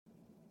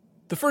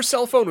The first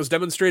cell phone was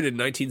demonstrated in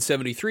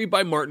 1973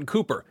 by Martin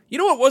Cooper. You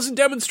know what wasn't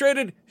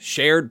demonstrated?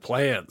 Shared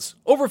plans.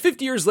 Over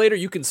 50 years later,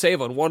 you can save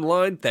on one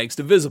line thanks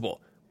to Visible.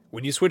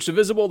 When you switch to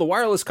Visible, the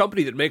wireless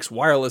company that makes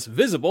wireless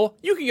visible,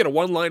 you can get a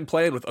one-line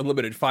plan with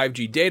unlimited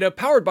 5G data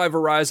powered by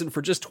Verizon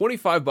for just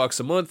 $25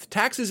 a month,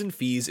 taxes and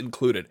fees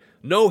included.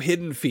 No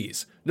hidden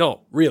fees.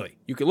 No, really.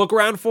 You can look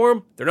around for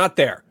them. They're not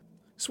there.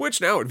 Switch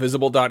now at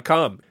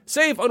Visible.com.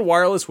 Save on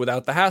wireless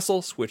without the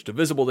hassle. Switch to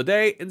Visible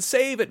today and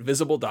save at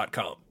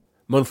Visible.com.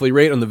 Monthly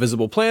rate on the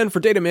Visible plan for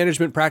data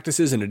management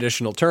practices and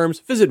additional terms.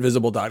 Visit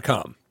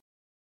Visible.com.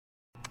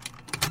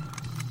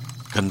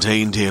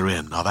 Contained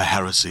herein are the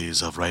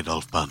heresies of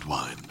Radolf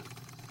Burntwine,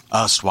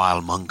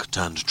 erstwhile monk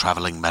turned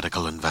traveling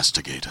medical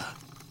investigator.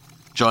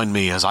 Join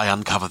me as I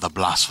uncover the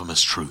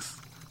blasphemous truth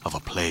of a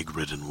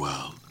plague-ridden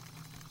world,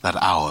 that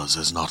ours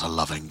is not a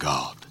loving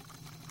God,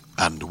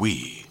 and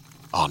we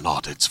are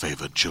not its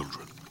favored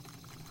children.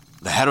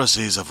 The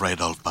heresies of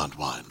Radolf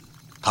Burntwine,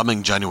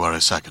 coming January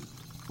 2nd,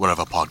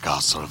 wherever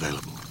podcasts are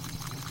available.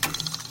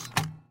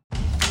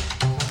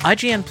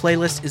 IGN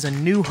Playlist is a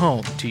new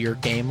home to your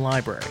game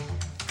library.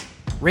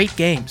 Rate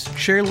games,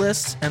 share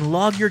lists, and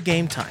log your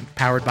game time,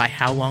 powered by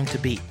How Long to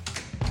Beat.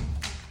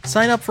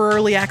 Sign up for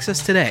early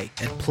access today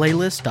at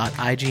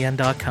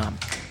playlist.ign.com.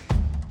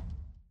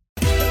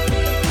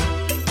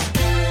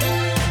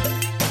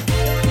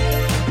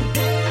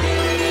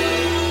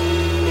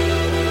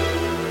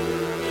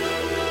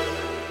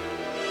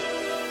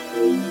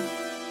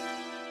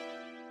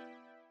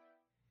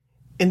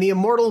 In the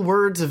immortal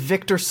words of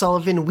Victor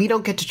Sullivan, we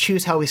don't get to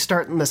choose how we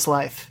start in this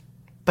life.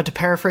 But to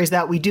paraphrase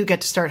that, we do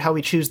get to start how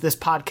we choose this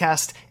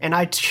podcast, and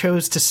I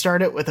chose to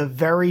start it with a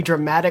very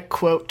dramatic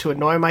quote to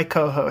annoy my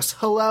co-host.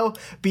 Hello,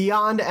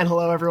 Beyond, and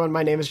hello, everyone.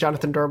 My name is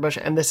Jonathan Dorbush,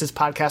 and this is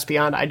Podcast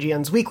Beyond,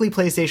 IGN's weekly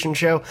PlayStation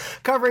show,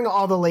 covering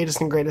all the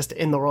latest and greatest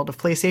in the world of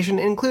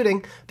PlayStation,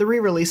 including the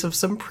re-release of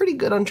some pretty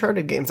good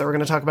Uncharted games that we're going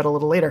to talk about a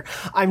little later.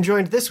 I'm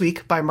joined this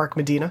week by Mark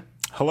Medina.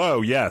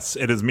 Hello, yes,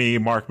 it is me,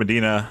 Mark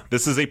Medina.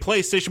 This is a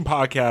PlayStation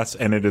podcast,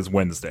 and it is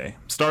Wednesday.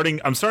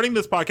 I'm starting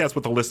this podcast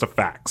with a list of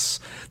facts.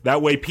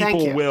 That way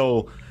people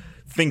will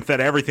think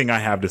that everything I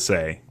have to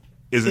say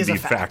is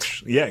indeed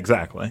fact. Yeah,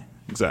 exactly.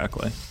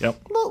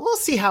 Yep. We'll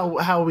see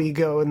how we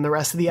go in the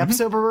rest of the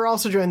episode, but we're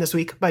also joined this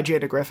week by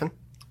Jada Griffin.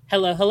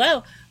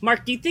 Hello.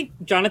 Mark, do you think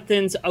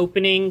Jonathan's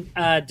opening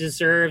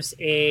deserves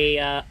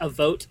a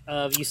vote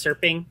of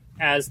usurping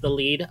as the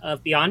lead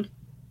of Beyond?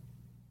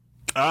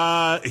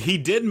 He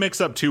did mix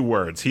up two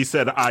words. He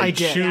said, I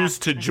choose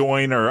to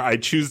join, or I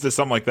choose to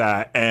something like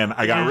that. And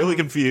I got really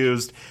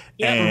confused.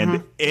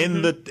 Yeah.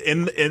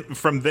 And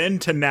from then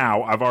to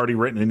now, I've already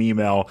written an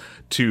email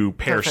to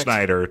Per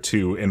Schneider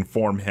to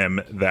inform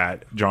him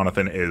that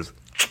Jonathan is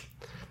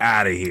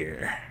out of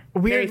here.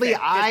 Weirdly,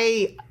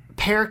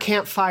 Per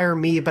can't fire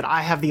me, but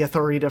I have the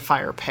authority to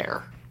fire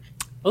Per.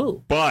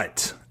 Oh.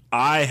 But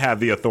I have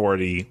the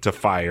authority to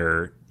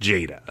fire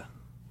Jada.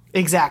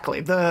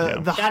 Exactly.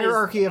 The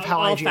hierarchy of how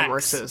IGN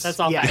works is. That's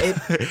all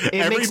facts.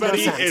 It makes no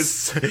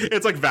sense.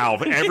 It's like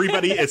Valve.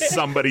 Everybody is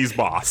somebody's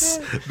boss.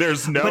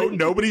 There's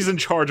nobody's in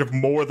charge of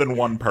more than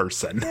one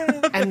person.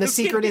 And the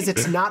secret is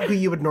it's not who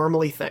you would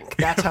normally think.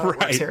 That's how it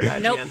works here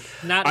at IGN. Nope,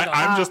 not at all.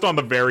 I'm just on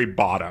the very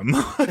bottom.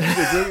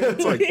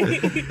 it's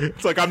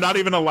like I'm not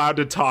even allowed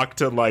to talk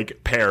to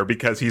like Per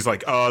because he's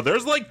like,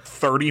 there's like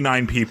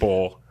 39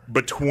 people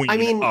between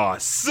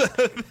us.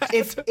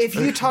 if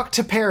you talk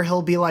to Per,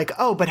 he'll be like,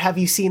 oh, but have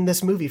you seen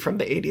this movie from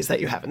the 80s that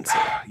you haven't seen?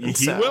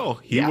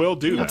 He will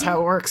do That's that.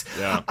 how it works.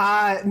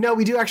 Yeah. No,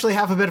 we do actually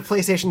have a bit of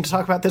PlayStation to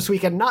talk about this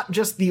weekend, not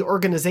just the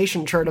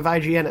organization chart of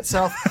IGN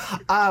itself.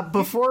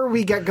 Before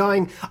we get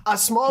going, a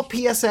small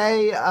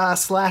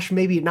PSA /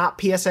 maybe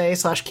not PSA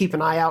 / keep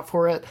an eye out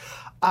for it.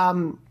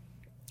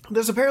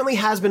 This apparently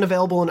has been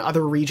available in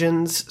other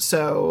regions,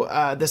 so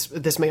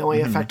this may only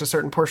affect a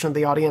certain portion of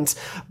the audience,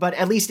 but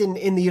at least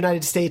in the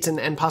United States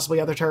and possibly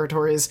other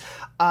territories,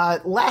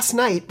 last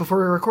night, before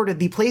we recorded,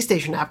 the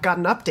PlayStation app got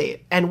an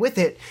update, and with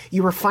it,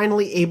 you were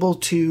finally able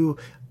to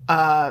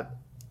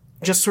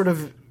just sort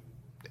of,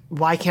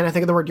 why can't I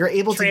think of the word? You're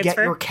able to get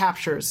your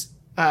captures.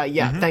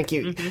 Thank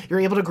you. You're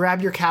able to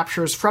grab your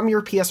captures from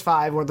your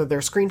PS5, whether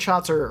they're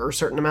screenshots or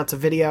certain amounts of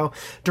video,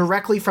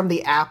 directly from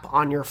the app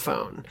on your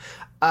phone.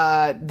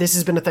 This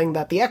has been a thing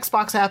that the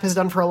Xbox app has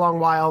done for a long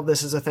while.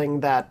 This is a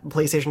thing that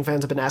PlayStation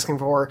fans have been asking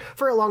for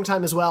a long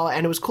time as well,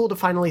 and it was cool to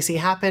finally see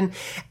happen.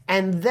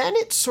 And then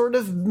it sort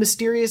of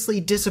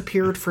mysteriously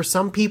disappeared for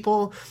some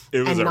people, it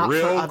was and not a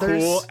real for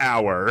others. Cool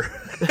hour.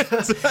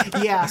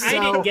 Yeah, so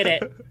I didn't get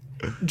it.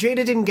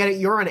 Jada didn't get it.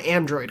 You're on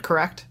Android,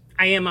 correct?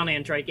 I am on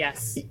Android,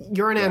 yes.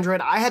 You're on Android.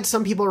 I had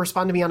some people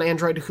respond to me on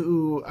Android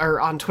who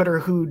are on Twitter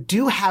who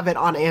do have it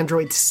on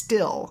Android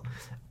still.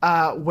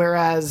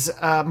 Whereas,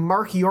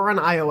 Mark, you're on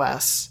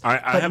iOS,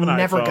 I have an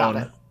never iPhone, got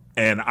it.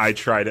 And I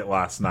tried it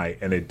last night,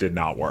 and it did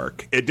not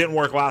work. It didn't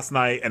work last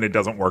night, and it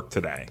doesn't work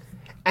today.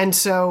 And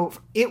so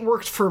it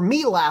worked for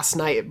me last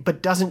night,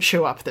 but doesn't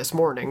show up this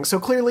morning.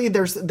 So clearly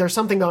there's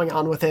something going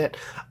on with it.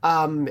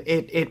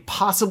 It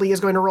possibly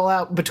is going to roll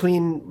out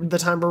between the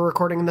time we're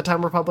recording and the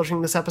time we're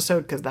publishing this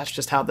episode, because that's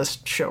just how this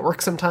show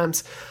works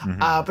sometimes.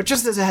 But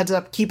just as a heads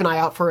up, keep an eye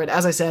out for it.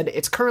 As I said,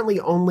 it's currently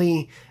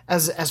only,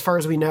 as far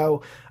as we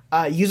know,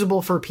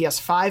 usable for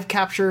PS5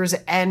 captures,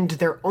 and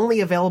they're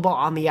only available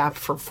on the app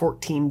for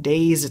 14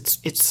 days.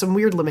 It's some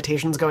weird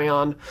limitations going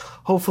on.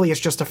 Hopefully it's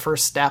just a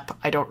first step.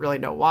 I don't really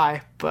know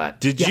why, but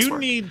did you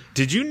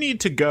need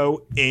to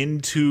go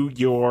into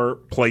your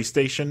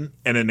PlayStation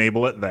and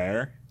enable it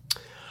there?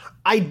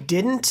 I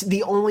didn't.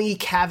 The only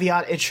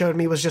caveat it showed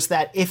me was just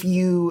that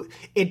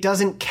it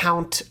doesn't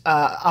count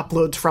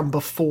uploads from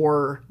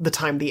before the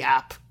time the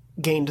app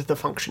gained the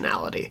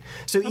functionality.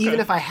 So even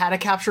if I had a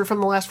capture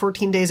from the last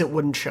 14 days, it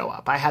wouldn't show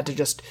up. I had to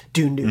just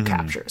do new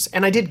captures.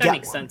 And I did get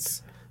makes one.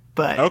 sense.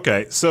 But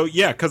okay, so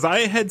yeah, because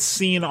I had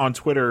seen on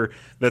Twitter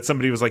that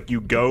somebody was like, you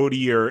go to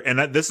your,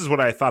 and this is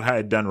what I thought I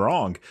had done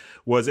wrong,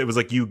 was it was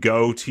like you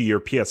go to your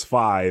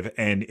PS5,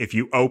 and if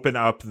you open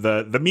up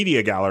the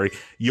media gallery,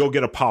 you'll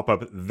get a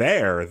pop-up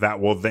there that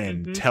will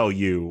then tell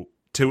you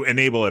to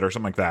enable it or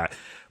something like that.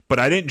 But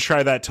I didn't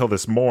try that till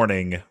this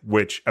morning,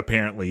 which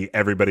apparently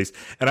everybody's...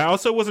 And I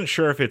also wasn't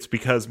sure if it's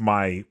because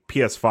my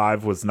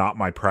PS5 was not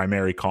my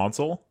primary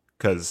console.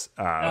 Because,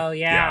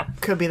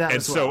 could be that and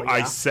as well. so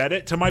I set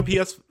it to my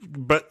PS...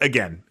 But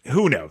again,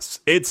 who knows?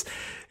 It's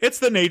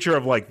the nature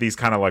of like these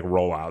kind of like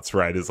rollouts,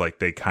 right? Is like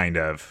they kind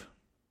of...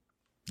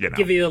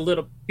 give you a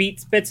little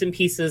bits and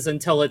pieces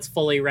until it's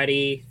fully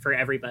ready for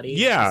everybody.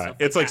 Yeah,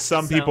 it's like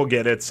some people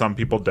get it, some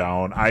people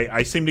don't.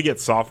 I seem to get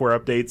software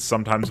updates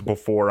sometimes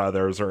before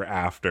others or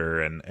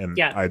after, and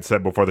I'd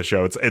said before the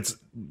show, it's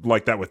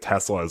like that with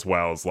Tesla as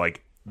well. It's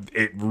like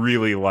it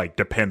really like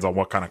depends on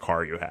what kind of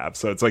car you have.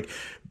 So it's like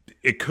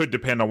it could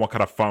depend on what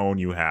kind of phone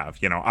you have.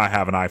 I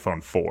have an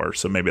iPhone 4,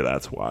 so maybe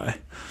that's why.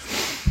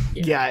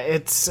 Yeah,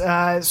 it's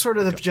sort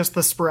of just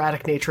the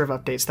sporadic nature of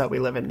updates that we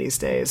live in these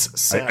days.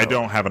 So. I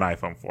don't have an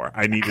iPhone 4.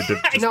 I needed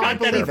to. Just no, I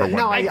believe it.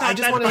 No, I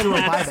just wanted to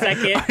buy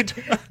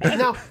that.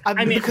 No,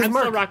 I mean, because I'm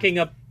Mark, still rocking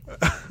up.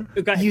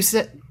 You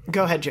said.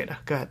 Go ahead, Jada.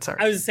 Go ahead. Sorry.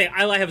 I was just saying,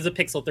 all I have is a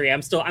Pixel 3.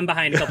 I'm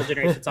behind a couple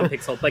generations on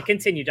Pixel, but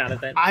continue,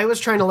 Jonathan. I was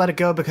trying to let it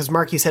go because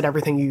Mark, you said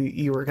everything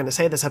you were going to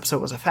say this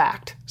episode was a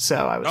fact. So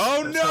I was.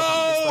 Oh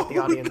no! The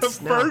audience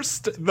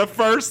the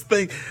first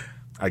thing.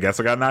 I guess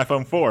I got an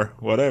iPhone 4.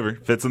 Whatever.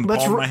 Fits in the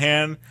palm of my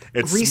hand.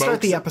 It restart smokes.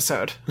 the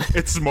episode.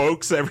 It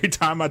smokes every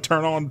time I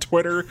turn on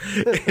Twitter.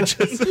 It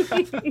just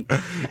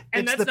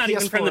and that's not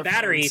even from the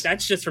battery. Phones.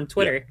 That's just from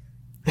Twitter.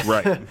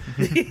 Right.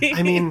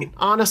 I mean,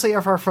 honestly,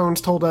 if our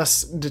phones told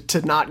us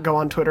to not go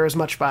on Twitter as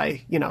much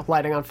by,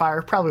 lighting on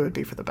fire, probably would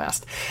be for the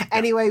best.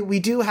 Anyway,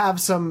 we do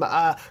have some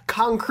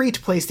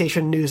concrete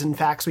PlayStation news and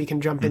facts we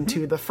can jump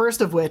into. The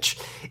first of which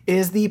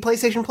is the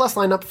PlayStation Plus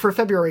lineup for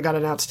February got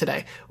announced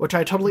today, which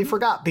I totally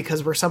forgot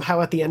because we're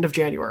somehow at the end of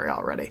January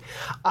already.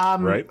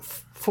 Right.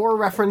 For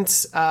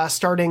reference,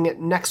 starting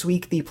next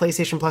week, the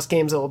PlayStation Plus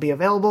games that will be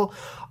available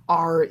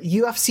are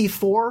UFC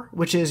 4,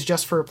 which is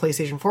just for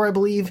PlayStation 4, I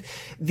believe.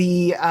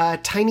 The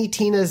Tiny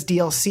Tina's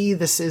DLC.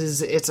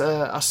 It's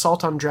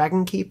Assault on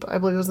Dragon Keep, I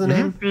believe was the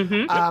name.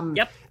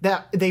 Yep.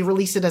 That they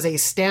released it as a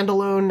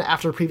standalone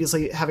after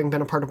previously having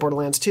been a part of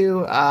Borderlands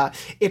 2.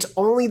 It's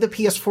only the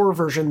PS4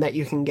 version that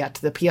you can get.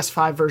 The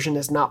PS5 version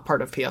is not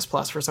part of PS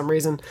Plus for some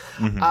reason.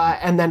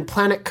 And then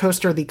Planet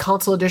Coaster, the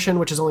console edition,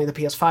 which is only the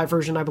PS5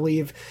 version, I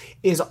believe,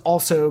 is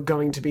also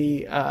going to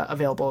be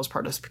available as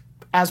part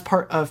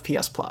of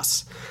PS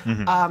Plus.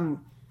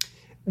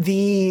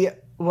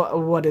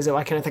 What is it?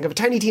 Why can't I think of it?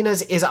 Tiny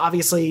Tina's is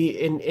obviously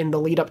in the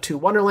lead up to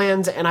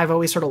Wonderlands, and I've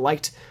always sort of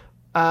liked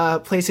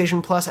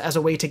PlayStation Plus as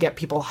a way to get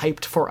people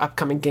hyped for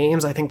upcoming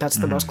games. I think that's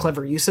the most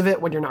clever use of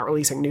it when you're not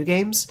releasing new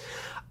games.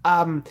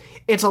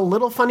 It's a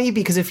little funny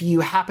because if you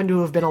happen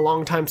to have been a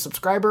longtime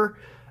subscriber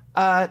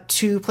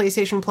to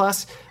PlayStation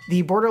Plus,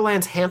 the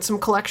Borderlands Handsome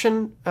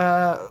Collection,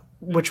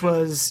 which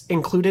was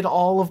included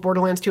all of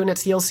Borderlands 2 and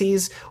its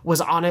DLCs,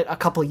 was on it a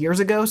couple years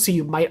ago, so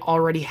you might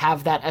already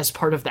have that as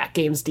part of that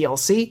game's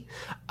DLC.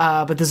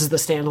 But this is the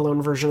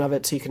standalone version of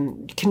it, so you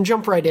can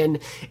jump right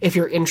in if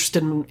you're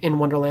interested in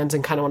Wonderlands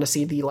and kind of want to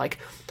see the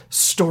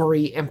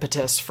story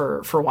impetus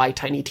for why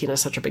Tiny Tina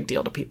is such a big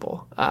deal to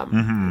people.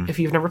 If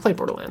you've never played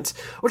Borderlands,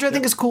 which I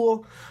think is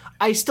cool.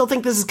 I still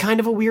think this is kind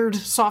of a weird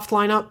soft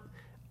lineup.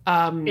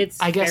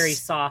 It's I guess very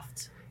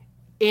soft.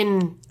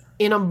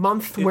 In a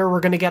month where we're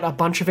going to get a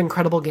bunch of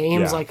incredible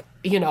games,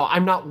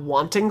 I'm not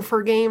wanting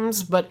for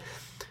games, but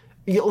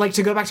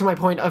to go back to my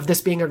point of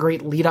this being a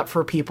great lead up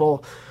for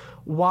people,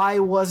 why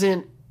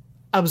wasn't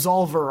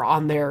Absolver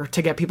on there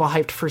to get people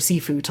hyped for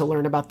Sifu to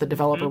learn about the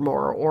developer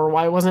more? Or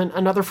why wasn't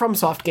another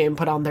FromSoft game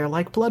put on there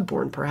like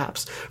Bloodborne,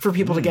 perhaps, for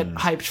people to get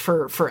hyped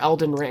for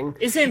Elden Ring?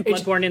 Isn't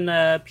Bloodborne in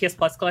the PS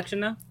Plus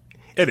collection, though?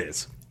 It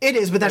is. It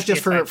is, but that's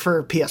just PS5.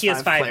 for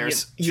PS5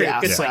 players. True,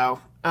 yeah, good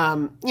so,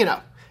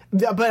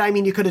 But I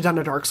mean, you could have done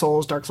a Dark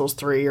Souls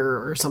 3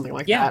 or something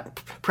like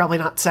that. Probably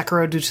not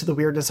Sekiro due to the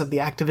weirdness of the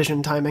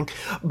Activision timing.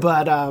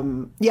 But I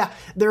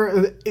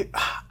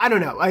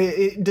don't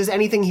know. Does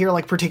anything here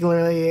like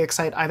particularly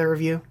excite either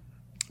of you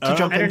to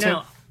jump into? I don't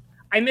know.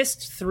 I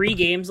missed 3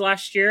 games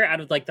last year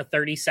out of like the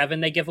 37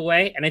 they give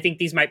away, and I think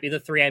these might be the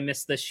 3 I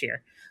missed this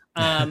year.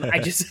 I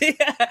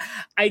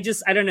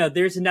don't know.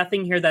 There's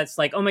nothing here that's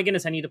like, oh my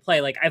goodness, I need to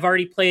play. Like, I've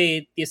already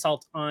played the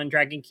Assault on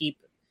Dragon Keep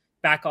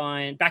back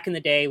in the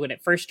day when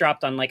it first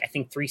dropped on, like, I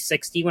think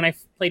 360 when I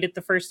played it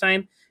the first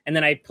time, and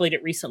then I played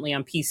it recently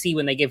on PC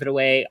when they gave it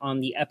away on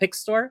the Epic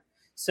Store.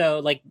 So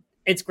like,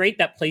 it's great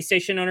that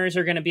PlayStation owners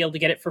are going to be able to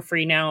get it for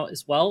free now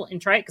as well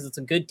and try it, because it's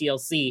a good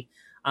DLC.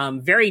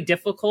 Very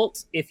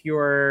difficult if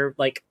you're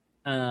like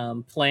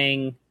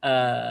playing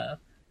at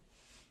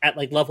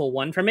like level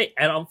 1 from it.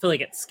 I don't feel like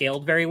it's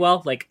scaled very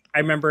well. Like, I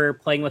remember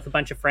playing with a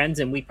bunch of friends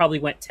and we probably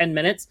went 10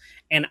 minutes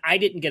and I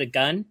didn't get a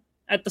gun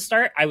at the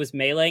start. I was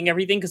meleeing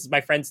everything because my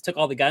friends took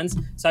all the guns.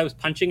 So I was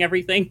punching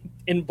everything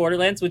in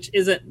Borderlands, which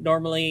isn't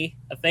normally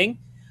a thing.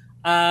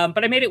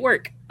 But I made it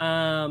work.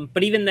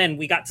 But even then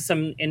we got to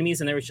some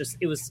enemies and I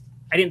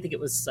didn't think it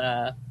was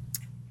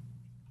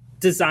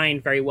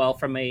designed very well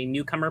from a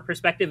newcomer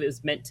perspective. It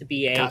was meant to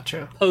be a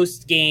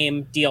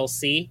post-game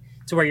DLC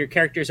to where your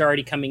characters are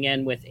already coming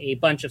in with a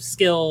bunch of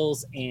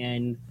skills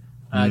and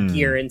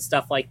gear and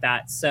stuff like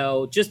that.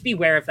 So just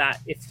beware of that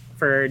if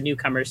for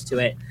newcomers to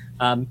it.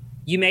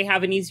 You may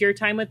have an easier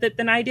time with it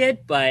than I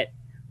did, but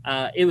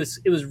it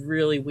was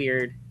really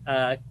weird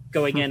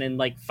going in and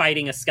like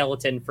fighting a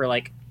skeleton for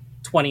like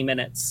 20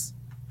 minutes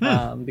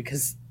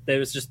because there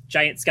was just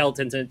giant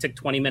skeletons and it took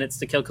 20 minutes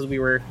to kill because we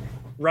were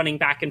running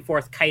back and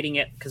forth kiting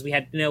it because we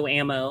had no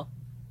ammo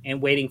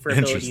and waiting for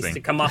abilities to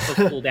come off of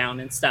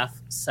cooldown and stuff.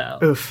 So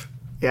oof.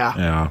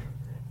 Yeah.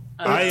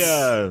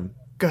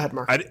 Go ahead,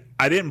 Mark.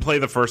 I didn't play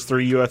the first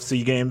 3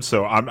 UFC games,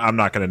 so I'm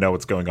not going to know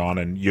what's going on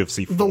in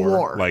UFC 4. The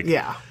war, like,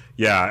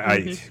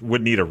 I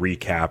would need a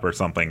recap or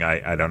something.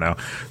 I don't know.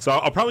 So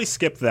I'll probably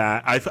skip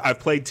that. I've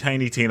played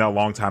Tiny Tina a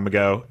long time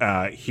ago.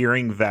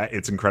 Hearing that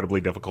it's incredibly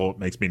difficult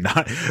makes me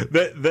not.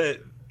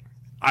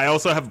 I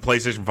also have a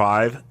PlayStation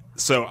 5.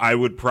 So I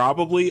would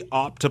probably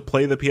opt to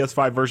play the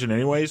PS5 version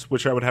anyways,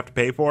 which I would have to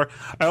pay for.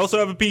 I also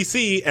have a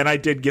PC, and I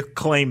did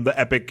claim the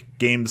Epic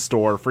Games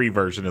Store free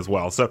version as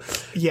well. So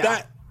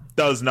that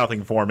does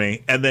nothing for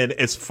me. And then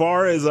as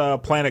far as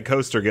Planet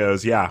Coaster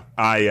goes,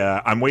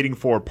 I'm waiting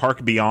for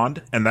Park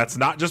Beyond, and that's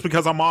not just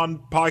because I'm on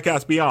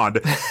Podcast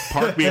Beyond.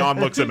 Park Beyond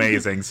looks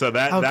amazing, so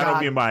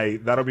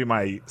that'll be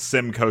my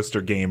sim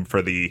coaster game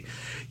for the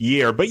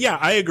year. But yeah,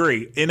 I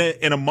agree. In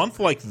a month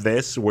like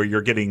this, where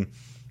you're getting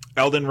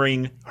Elden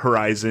Ring,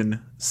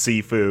 Horizon,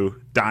 Sifu,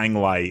 Dying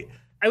Light.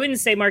 I wouldn't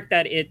say, Mark,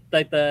 that it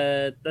like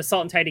the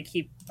Assault and Dragon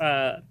Keep,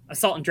 the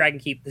Assault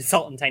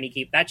and Tiny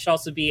Keep. That should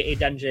also be a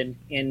dungeon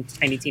in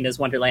Tiny Tina's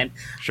Wonderland.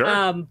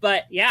 Sure.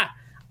 But yeah,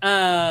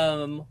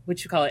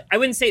 what you call it? I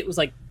wouldn't say it was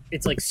like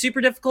it's like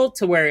super difficult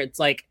to where it's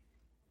like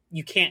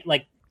you can't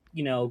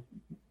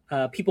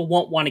people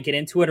won't want to get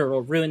into it or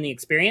it'll ruin the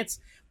experience.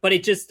 But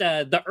it just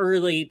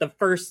the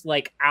first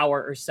like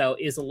hour or so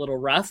is a little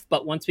rough.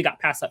 But once we got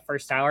past that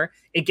first hour,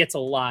 it gets a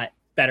lot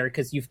better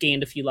because you've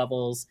gained a few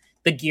levels.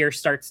 The gear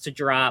starts to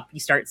drop. You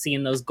start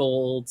seeing those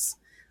golds.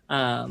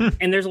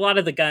 And there's a lot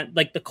of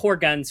the core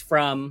guns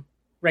from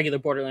regular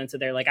Borderlands are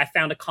there. Like I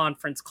found a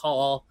conference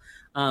call,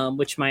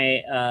 which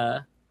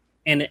my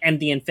and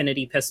the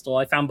Infinity pistol.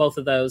 I found both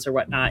of those or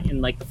whatnot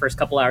in like the first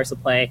couple hours of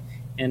play.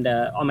 And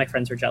all my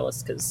friends were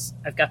jealous because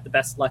I've got the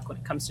best luck when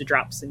it comes to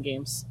drops in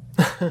games.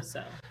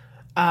 So,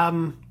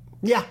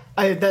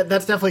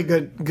 that's definitely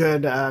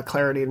good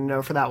clarity to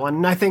know for that one.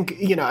 And I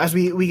think as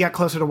we get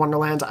closer to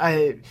Wonderlands,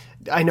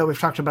 I know we've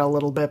talked about it a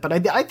little bit,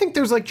 but I think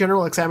there's like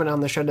general excitement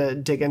on the show to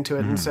dig into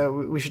it, and so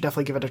we should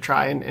definitely give it a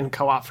try and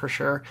co-op for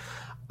sure.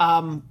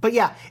 But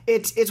yeah,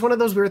 it's one of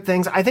those weird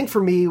things. I think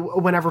for me,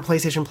 whenever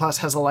PlayStation Plus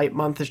has a light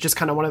month, it's just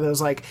kind of one of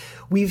those, like,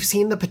 we've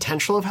seen the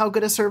potential of how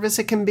good a service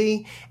it can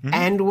be.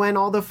 And when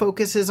all the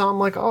focus is on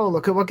like, oh,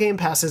 look at what Game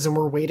Pass is, and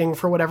we're waiting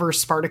for whatever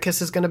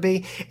Spartacus is going to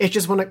be, it's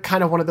just one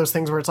of those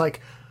things where it's like,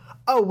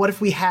 oh, what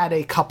if we had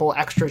a couple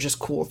extra just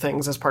cool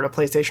things as part of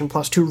PlayStation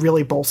Plus to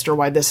really bolster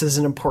why this is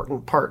an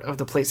important part of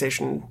the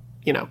PlayStation,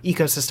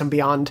 ecosystem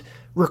beyond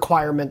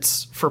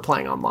requirements for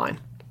playing online.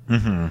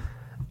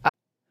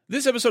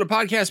 This episode of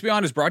Podcast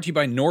Beyond is brought to you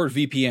by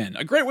NordVPN,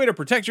 a great way to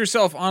protect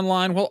yourself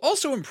online while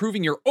also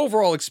improving your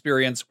overall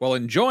experience while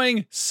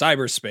enjoying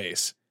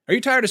cyberspace. Are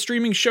you tired of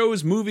streaming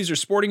shows, movies, or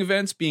sporting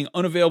events being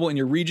unavailable in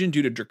your region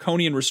due to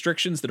draconian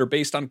restrictions that are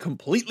based on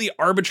completely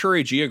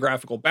arbitrary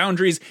geographical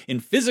boundaries in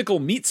physical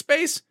meat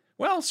space?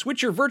 Well,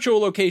 switch your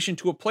virtual location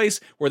to a place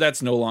where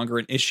that's no longer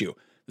an issue.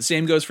 The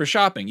same goes for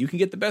shopping. You can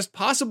get the best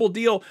possible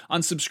deal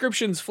on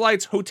subscriptions,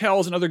 flights,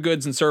 hotels, and other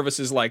goods and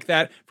services like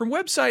that from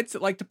websites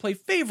that like to play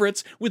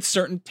favorites with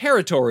certain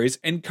territories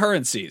and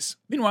currencies.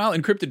 Meanwhile,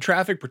 encrypted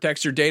traffic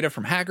protects your data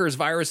from hackers,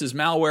 viruses,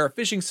 malware,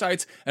 phishing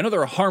sites, and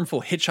other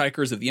harmful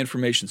hitchhikers of the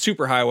information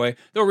superhighway,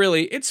 though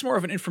really, it's more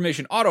of an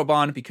information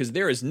autobahn because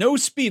there is no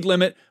speed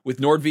limit with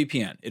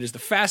NordVPN. It is the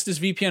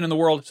fastest VPN in the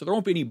world, so there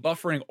won't be any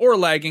buffering or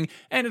lagging,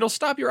 and it'll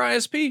stop your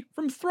ISP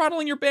from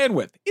throttling your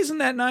bandwidth. Isn't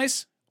that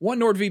nice? One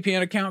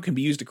NordVPN account can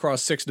be used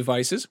across 6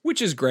 devices,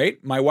 which is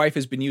great. My wife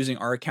has been using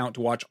our account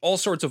to watch all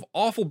sorts of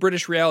awful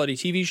British reality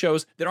TV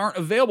shows that aren't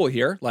available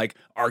here, like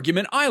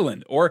Argument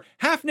Island or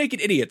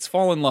Half-Naked Idiots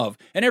Fall in Love,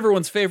 and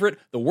everyone's favorite,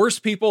 The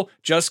Worst People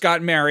Just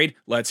Got Married.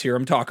 Let's hear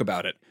them talk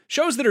about it.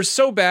 Shows that are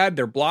so bad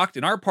they're blocked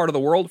in our part of the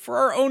world for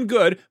our own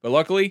good, but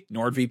luckily,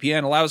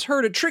 NordVPN allows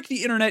her to trick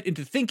the internet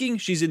into thinking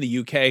she's in the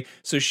UK,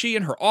 so she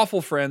and her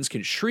awful friends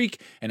can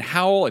shriek and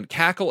howl and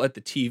cackle at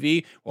the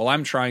TV while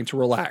I'm trying to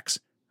relax.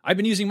 I've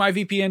been using my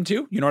VPN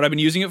too. You know what I've been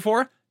using it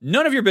for?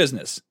 None of your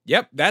business.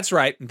 Yep, that's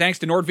right. And thanks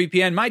to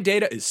NordVPN, my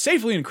data is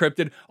safely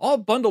encrypted, all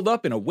bundled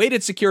up in a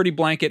weighted security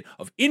blanket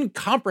of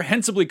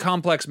incomprehensibly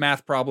complex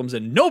math problems,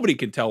 and nobody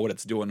can tell what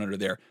it's doing under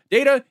there.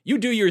 Data, you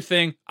do your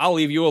thing. I'll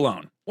leave you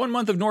alone. 1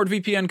 month of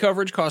NordVPN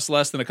coverage costs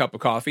less than a cup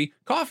of coffee.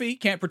 Coffee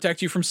can't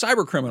protect you from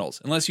cyber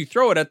criminals unless you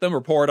throw it at them or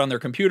pour it on their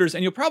computers,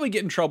 and you'll probably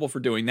get in trouble for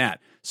doing that.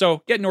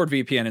 So get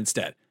NordVPN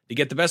instead. To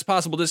get the best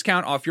possible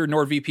discount off your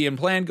NordVPN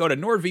plan, go to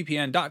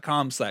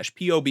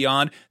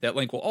nordvpn.com/POBeyond. That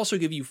link will also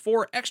give you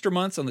 4 extra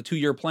months on the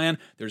 2-year plan.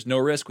 There's no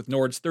risk with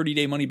Nord's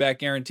 30-day money-back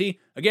guarantee.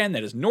 Again,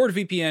 that is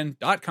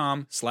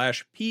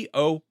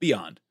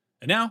nordvpn.com/POBeyond.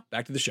 And now,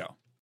 back to the show.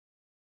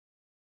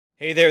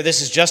 Hey there,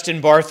 this is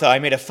Justin Bartha. I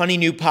made a funny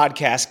new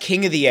podcast,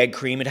 King of the Egg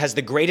Cream. It has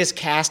the greatest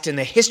cast in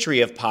the history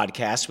of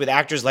podcasts with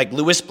actors like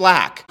Louis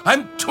Black.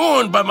 I'm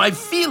torn by my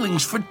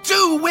feelings for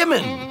 2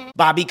 women.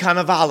 Bobby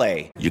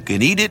Cannavale. You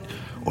can eat it,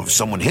 or if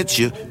someone hits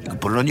you, you can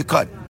put it on your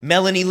cut.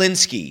 Melanie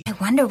Linsky. I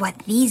wonder what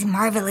these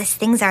marvelous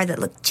things are that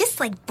look just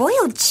like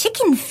boiled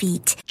chicken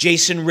feet.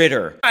 Jason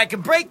Ritter. I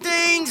can break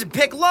things and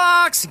pick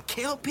locks and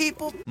kill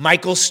people.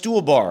 Michael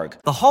Stuhlbarg.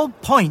 The whole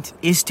point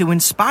is to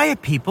inspire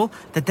people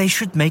that they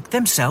should make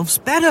themselves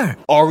better.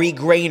 Ari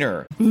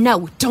Grainer.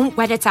 No, don't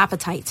whet its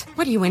appetite.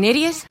 What are you, an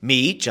idiot?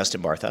 Me,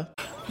 Justin Bartha.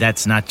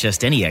 That's not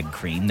just any egg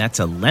cream, that's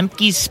a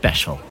Lemke's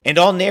special. And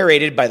all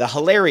narrated by the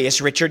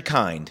hilarious Richard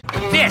Kind.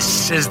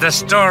 This is the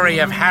story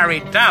of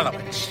Harry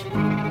Dalowitz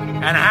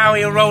and how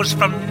he rose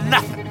from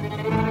nothing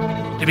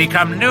to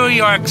become New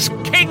York's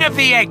King of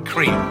the Egg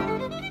Cream.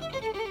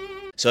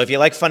 So if you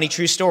like funny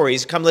true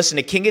stories, come listen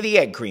to King of the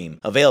Egg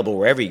Cream, available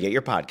wherever you get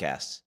your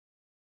podcasts.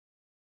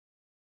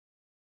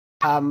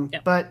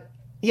 But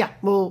yeah,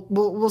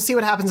 we'll see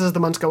what happens as the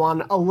months go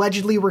on.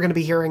 Allegedly, we're going to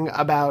be hearing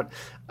about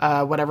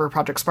whatever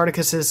Project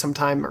Spartacus is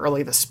sometime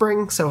early this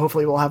spring, so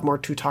hopefully we'll have more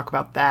to talk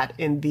about that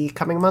in the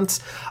coming months.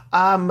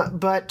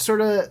 But sort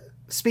of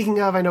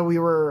speaking of, I know we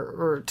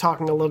were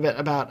talking a little bit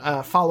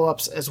about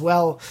follow-ups as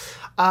well.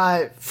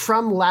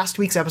 From last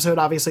week's episode,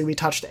 obviously, we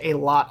touched a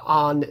lot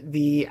on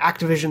the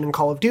Activision and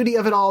Call of Duty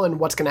of it all and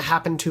what's going to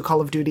happen to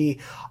Call of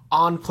Duty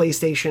on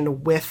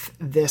PlayStation with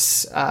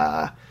this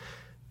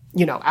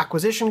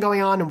acquisition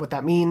going on and what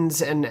that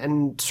means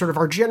and sort of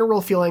our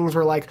general feelings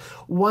were like,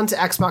 once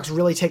Xbox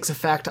really takes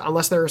effect,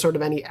 unless there are sort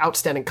of any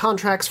outstanding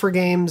contracts for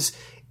games,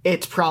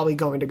 it's probably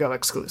going to go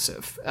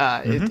exclusive.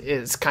 It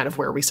is kind of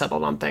where we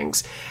settled on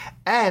things.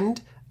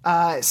 And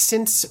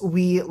since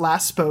we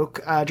last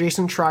spoke,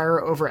 Jason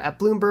Schreier over at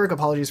Bloomberg,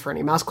 apologies for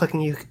any mouse clicking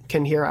you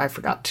can hear, I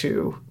forgot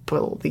to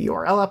pull the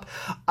URL up,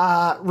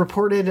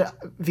 reported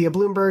via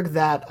Bloomberg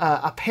that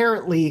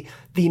apparently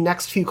the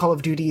next few Call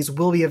of Duties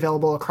will be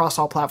available across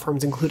all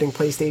platforms, including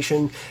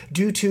PlayStation,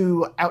 due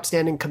to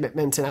outstanding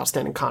commitments and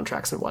outstanding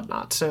contracts and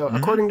whatnot. So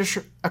according to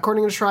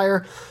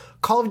Schreier,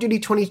 Call of Duty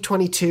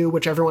 2022,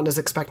 which everyone is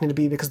expecting to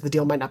be because the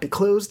deal might not be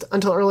closed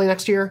until early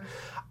next year,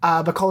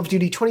 but Call of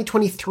Duty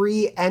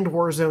 2023 and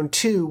Warzone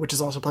 2, which is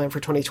also planned for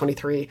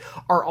 2023,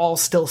 are all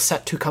still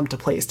set to come to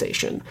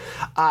PlayStation.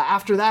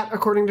 After that,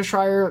 according to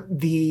Schreier,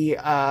 the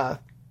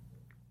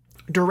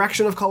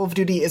direction of Call of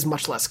Duty is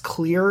much less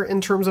clear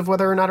in terms of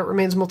whether or not it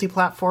remains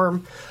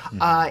multi-platform.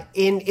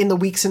 In the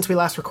week since we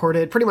last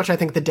recorded, pretty much I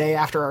think the day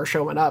after our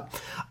show went up,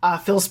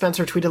 Phil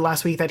Spencer tweeted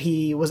last week that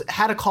he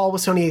had a call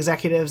with Sony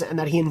executives and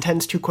that he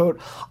intends to,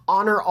 quote,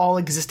 honor all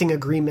existing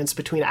agreements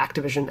between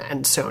Activision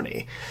and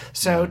Sony.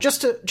 So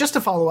just to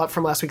follow up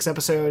from last week's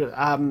episode,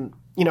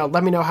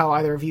 let me know how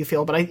either of you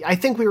feel, but I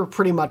think we were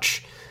pretty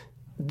much...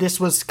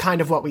 This was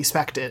kind of what we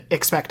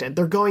expected.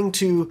 They're going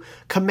to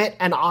commit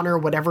and honor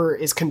whatever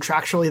is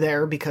contractually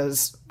there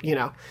because,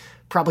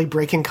 probably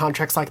breaking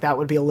contracts like that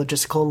would be a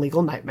logistical and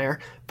legal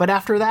nightmare. But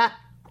after that,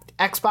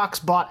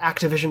 Xbox bought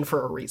Activision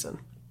for a reason.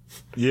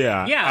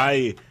 Yeah.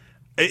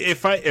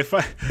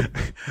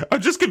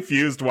 I'm just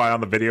confused why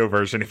on the video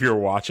version, if you were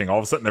watching, all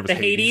of a sudden there was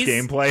Hades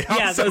gameplay.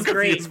 I'm so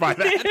confused by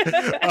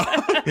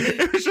that.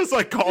 It was just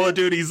like Call of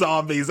Duty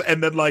Zombies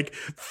and then like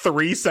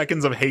 3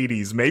 seconds of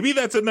Hades. Maybe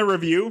that's in the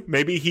review.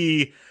 Maybe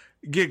he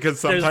Yeah, because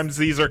sometimes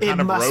these are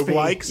kind of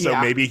roguelike, so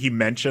maybe he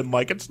mentioned,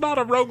 like, it's not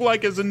a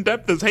roguelike as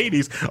in-depth as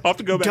Hades. I'll have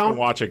to go back and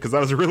watch it, because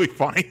that was really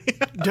funny.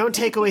 Don't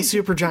take away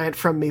Supergiant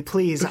from me,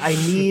 please. I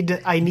need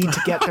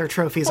to get their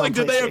trophies on PlayStation.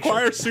 Did they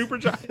acquire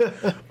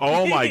Supergiant?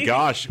 Oh my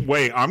gosh.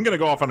 Wait, I'm going to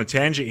go off on a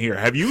tangent here.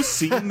 Have you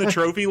seen the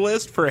trophy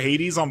list for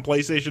Hades on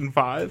PlayStation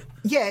 5?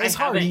 Yeah, it's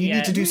hard. You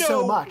need to do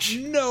so much.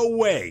 No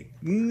way.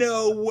 I'm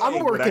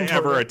would I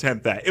ever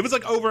attempt that. It was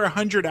like over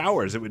 100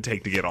 hours it would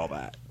take to get all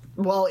that.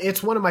 Well,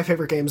 it's one of my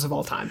favorite games of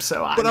all time,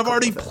 so But I've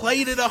already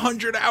played it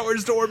 100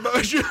 hours,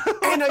 Dorbush.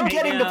 And I'm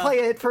getting to play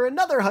it for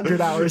another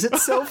 100 hours.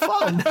 It's so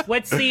fun.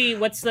 What's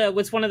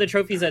one of the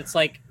trophies that's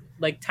like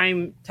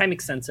time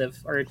extensive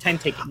or time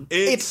taking?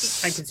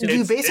 It's time consuming.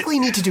 You basically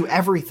need to do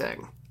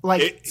everything.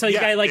 So you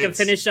gotta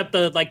finish up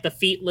the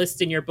feat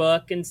list in your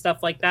book and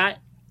stuff like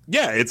that.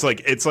 Yeah, it's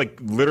like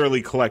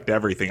literally collect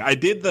everything. I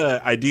do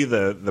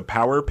the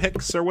power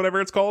picks or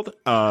whatever it's called,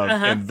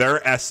 and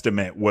their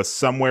estimate was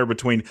somewhere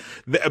between.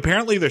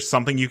 Apparently, there's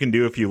something you can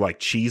do if you like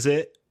cheese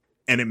it,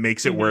 and it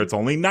makes it where it's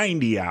only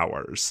 90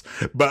 hours.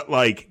 But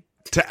like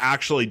to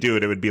actually do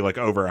it, it would be like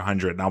over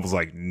 100. And I was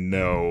like,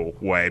 no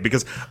way,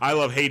 because I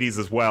love Hades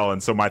as well,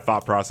 and so my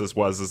thought process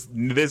was,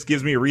 this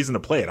gives me a reason to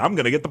play it. I'm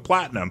gonna get the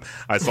platinum.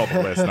 I saw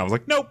the list and I was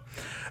like, nope.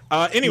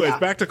 Anyways,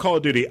 back to Call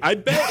of Duty. I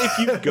bet if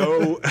you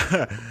go,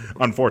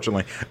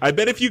 unfortunately, I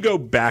bet if you go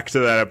back to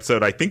that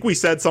episode, I think we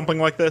said something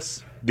like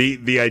this.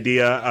 The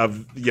idea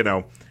of,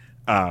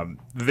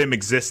 them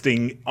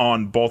existing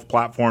on both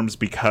platforms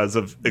because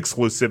of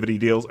exclusivity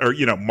deals or,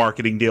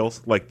 marketing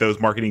deals. Like those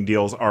marketing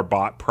deals are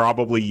bought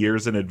probably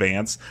years in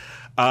advance.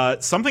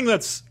 Something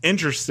that's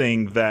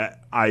interesting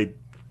that I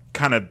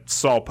kind of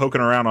saw poking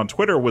around on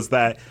Twitter was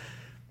that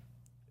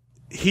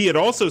he had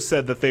also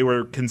said that they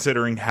were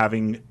considering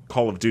having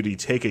Call of Duty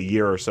take a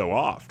year or so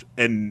off.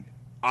 And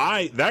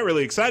that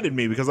really excited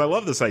me because I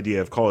love this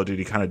idea of Call of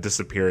Duty kind of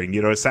disappearing.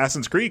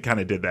 Assassin's Creed kind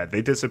of did that.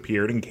 They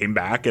disappeared and came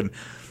back and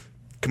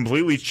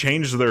completely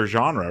changed their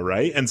genre,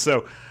 right? And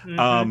so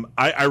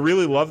I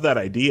really love that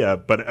idea,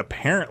 but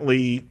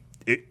apparently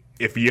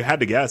if you had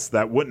to guess,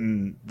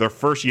 their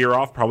first year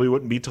off probably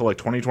wouldn't be till like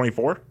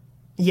 2024.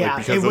 Yeah.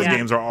 Because those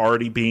games are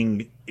already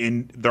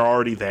they're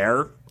already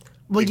there.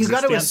 Well, you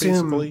got to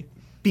assume basically,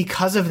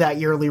 because of that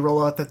yearly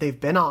rollout that they've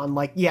been on,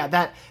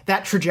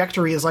 that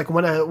trajectory is like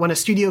when a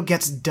studio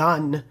gets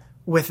done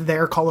with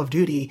their Call of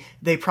Duty,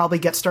 they probably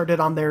get started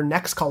on their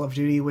next Call of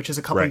Duty, which is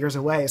a couple years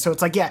away. So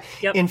it's like,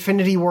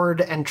 Infinity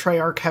Ward and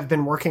Treyarch have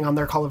been working on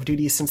their Call of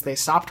Duty since they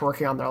stopped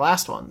working on their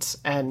last ones.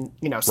 And,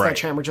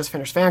 Sledgehammer just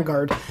finished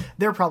Vanguard.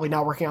 They're probably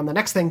not working on the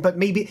next thing, but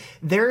maybe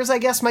theirs, I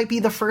guess, might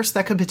be the first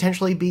that could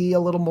potentially be a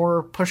little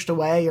more pushed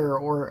away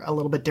or a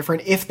little bit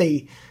different if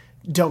they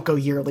don't go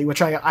yearly, which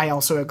I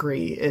also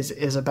agree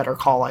is a better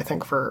call, I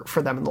think, for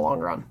them in the long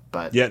run.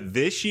 But yeah,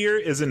 this year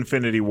is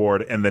Infinity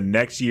Ward, and the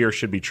next year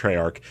should be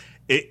Treyarch.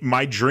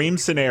 My dream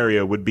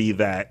scenario would be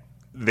that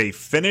they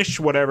finish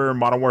whatever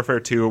Modern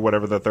Warfare 2 or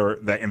whatever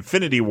that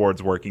Infinity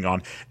Ward's working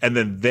on, and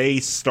then they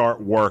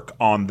start work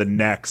on the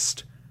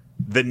next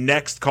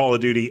Call of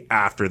Duty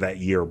after that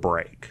year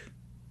break.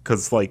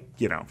 Because, I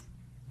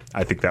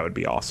think that would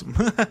be awesome.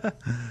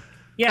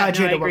 Yeah,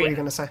 Jada, what were you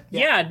going to say?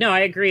 Yeah, no,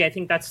 I agree. I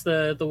think that's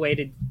the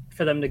way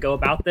for them to go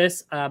about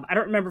this. I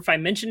don't remember if I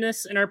mentioned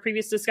this in our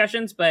previous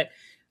discussions, but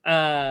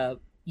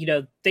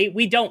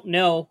we don't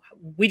know.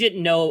 We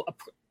didn't know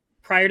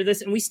prior to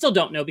this, and we still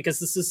don't know because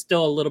this is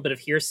still a little bit of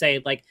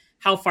hearsay, like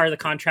how far the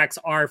contracts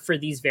are for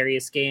these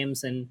various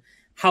games and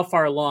how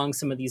far along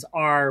some of these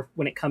are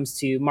when it comes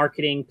to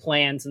marketing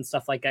plans and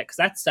stuff like that. Because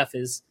that stuff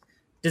is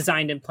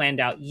designed and planned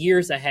out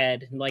years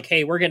ahead. And like,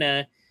 hey, we're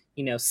gonna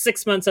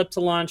 6 months up to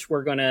launch,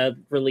 we're going to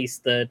release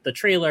the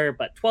trailer,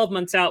 but 12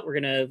 months out, we're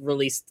going to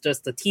release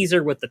just the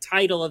teaser with the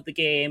title of the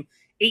game.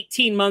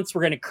 18 months,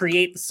 we're going to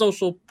create the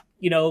social,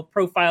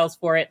 profiles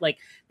for it. Like,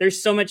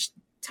 there's so much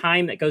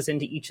time that goes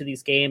into each of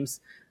these games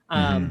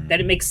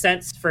that it makes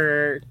sense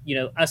for,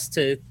 us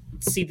to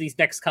see these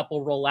next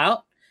couple roll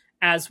out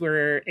as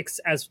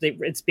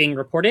it's being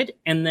reported,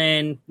 and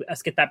then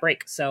us get that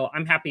break. So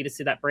I'm happy to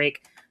see that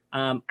break.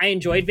 I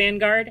enjoyed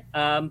Vanguard,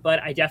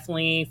 but I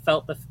definitely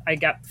felt I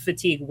got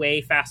fatigued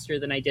way faster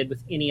than I did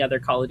with any other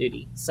Call of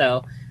Duty.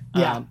 So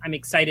I'm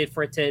excited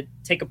for it to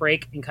take a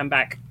break and come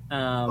back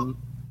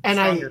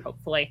stronger,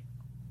 hopefully.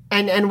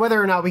 And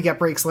whether or not we get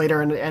breaks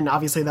later, and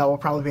obviously that will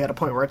probably be at a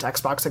point where it's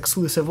Xbox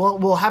exclusive,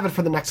 we'll have it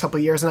for the next couple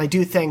of years. And I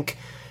do think,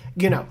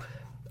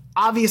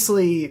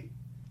 obviously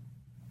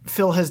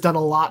Phil has done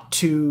a lot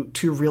to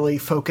really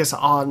focus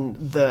on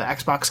the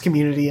Xbox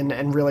community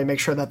and really make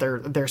sure that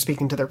they're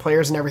speaking to their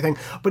players and everything.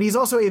 But he's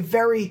also a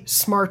very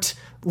smart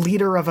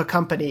leader of a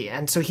company,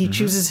 and so he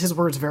chooses his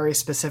words very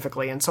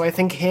specifically. And so I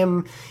think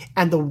him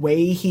and the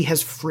way he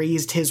has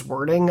phrased his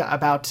wording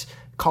about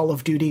Call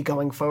of Duty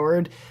going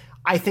forward,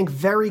 I think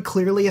very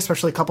clearly,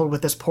 especially coupled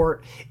with this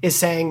port, is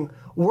saying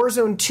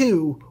Warzone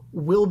 2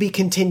 will be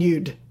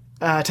continued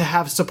to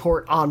have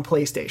support on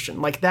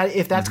PlayStation. Like that,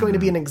 if that's going to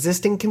be an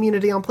existing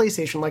community on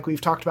PlayStation, like we've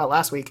talked about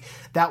last week,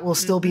 that will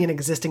still be an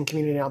existing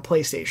community on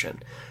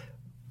PlayStation.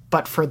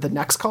 but for the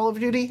next Call of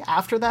Duty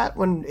after that,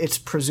 when it's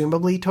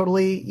presumably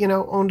totally,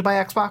 owned by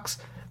Xbox,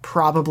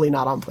 probably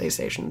not on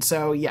PlayStation.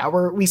 So yeah,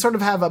 we sort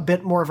of have a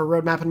bit more of a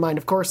roadmap in mind.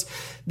 Of course,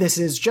 this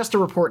is just a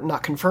report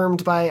not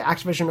confirmed by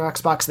Activision or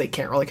Xbox. They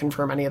can't really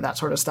confirm any of that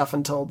sort of stuff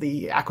until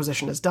the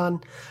acquisition is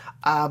done.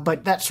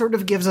 But that sort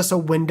of gives us a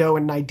window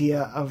and an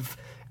idea of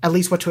at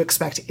least what to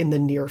expect in the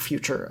near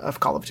future of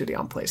Call of Duty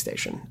on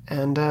PlayStation.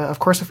 And of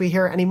course, if we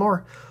hear any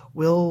more,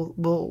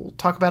 we'll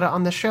talk about it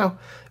on this show.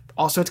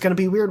 Also, it's going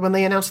to be weird when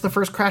they announce the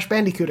first Crash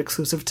Bandicoot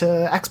exclusive to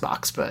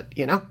Xbox, but,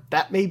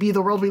 that may be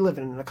the world we live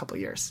in a couple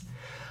of years.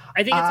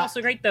 I think it's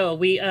also great, though.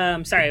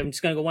 Sorry, I'm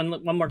just going to go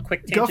one more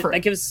quick tangent. Go for it.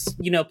 That gives,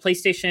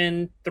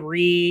 PlayStation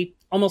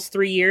almost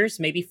 3 years,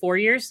 maybe 4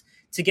 years,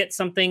 to get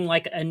something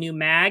like a new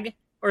mag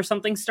or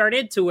something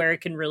started to where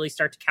it can really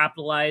start to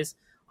capitalize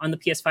on the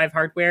PS5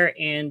 hardware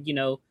and,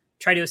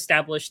 try to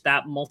establish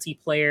that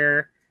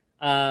multiplayer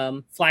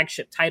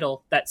flagship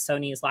title that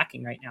Sony is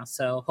lacking right now.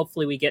 So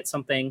hopefully we get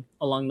something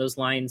along those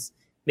lines,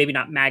 maybe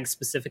not mag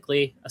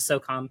specifically, a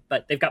SOCOM,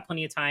 but they've got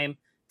plenty of time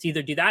to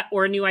either do that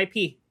or a new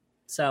IP.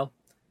 So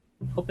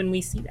hoping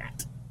we see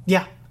that.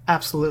 Yeah,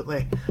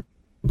 absolutely.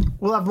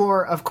 We'll have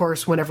more, of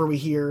course, whenever we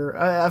hear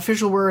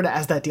official word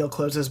as that deal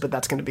closes, but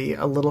that's going to be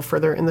a little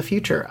further in the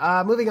future.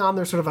 Moving on,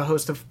 there's sort of a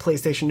host of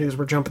PlayStation news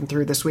we're jumping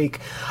through this week.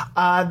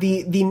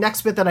 The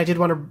next bit that I did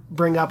want to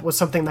bring up was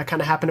something that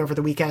kind of happened over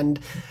the weekend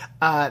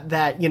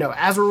that,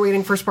 as we're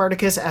waiting for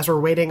Spartacus, as we're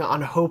waiting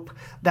on hope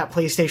that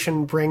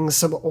PlayStation brings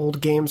some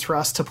old games for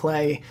us to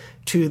play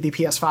to the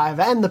PS5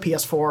 and the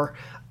PS4,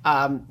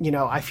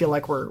 I feel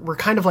like we're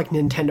kind of like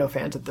Nintendo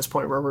fans at this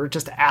point, where we're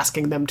just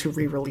asking them to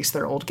re-release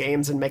their old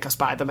games and make us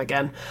buy them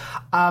again.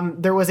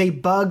 There was a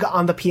bug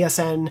on the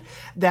PSN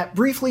that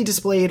briefly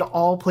displayed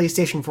all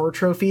PlayStation 4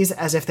 trophies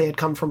as if they had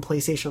come from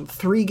PlayStation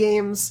 3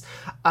 games,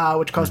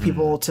 which caused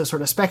people to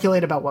sort of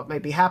speculate about what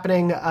might be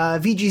happening.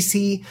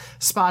 VGC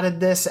spotted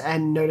this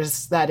and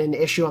noticed that an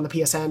issue on the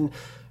PSN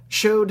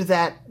showed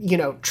that,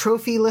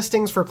 trophy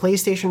listings for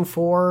PlayStation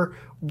 4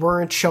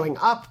 weren't showing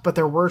up, but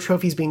there were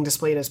trophies being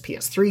displayed as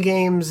PS3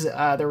 games.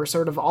 There was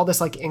sort of all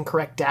this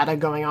incorrect data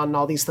going on and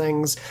all these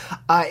things.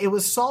 It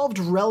was solved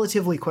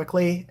relatively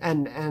quickly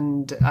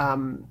and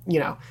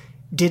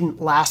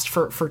didn't last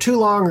for too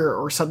long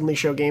or suddenly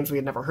show games we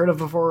had never heard of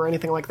before or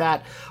anything like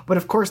that. But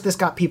of course, this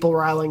got people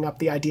riling up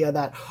the idea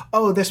that,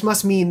 this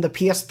must mean the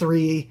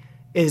PS3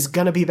 is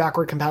going to be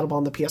backward compatible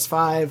on the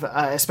PS5,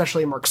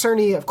 especially Mark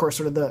Cerny, of course,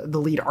 sort of the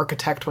lead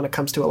architect when it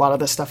comes to a lot of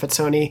this stuff at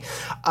Sony,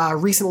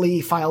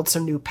 recently filed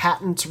some new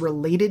patents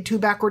related to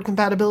backward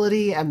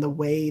compatibility and the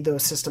way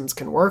those systems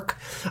can work.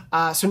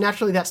 So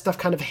naturally, that stuff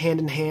kind of hand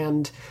in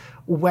hand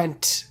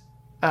went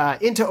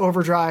into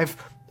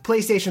overdrive.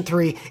 PlayStation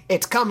 3,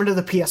 it's coming to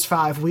the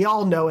PS5. We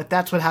all know it.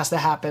 That's what has to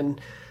happen.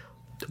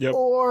 Yep.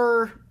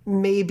 Or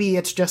maybe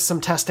it's just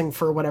some testing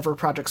for whatever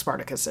Project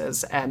Spartacus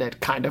is, and it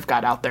kind of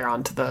got out there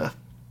onto the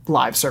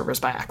live servers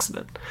by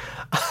accident.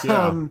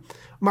 Yeah.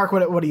 Mark,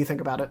 what do you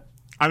think about it?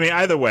 I mean,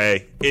 either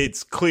way,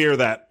 it's clear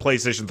that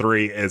PlayStation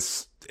 3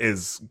 is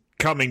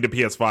coming to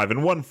PS5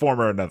 in one form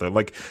or another.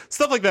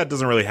 Stuff like that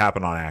doesn't really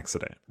happen on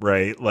accident,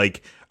 right?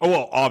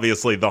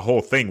 Obviously the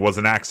whole thing was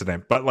an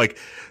accident, but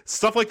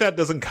stuff like that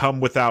doesn't come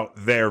without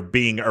there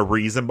being a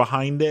reason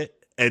behind it.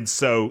 And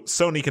so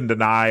Sony can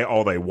deny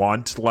all they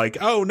want,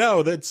 oh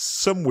no, that's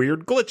some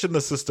weird glitch in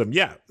the system.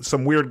 Yeah,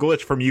 some weird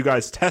glitch from you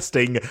guys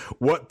testing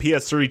what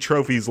PS3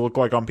 trophies look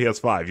like on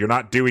PS5. You're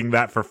not doing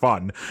that for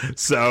fun.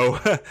 So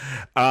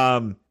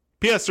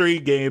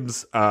PS3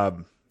 games,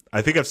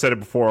 I think I've said it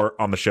before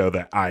on the show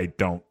that I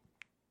don't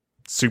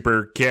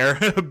super care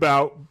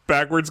about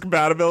backwards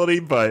compatibility,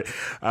 but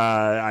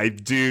I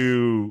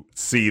do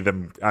see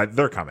them.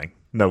 They're coming.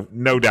 No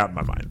doubt in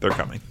my mind. They're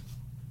coming.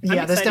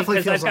 Yeah, this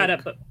definitely feels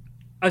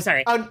Oh,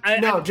 sorry.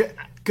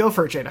 Go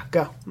for it, Jada.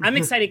 Go. I'm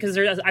excited because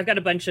I've got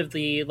a bunch of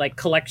the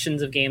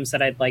collections of games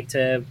that I'd like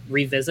to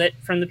revisit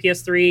from the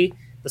PS3.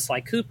 The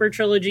Sly Cooper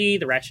trilogy,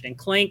 the Ratchet and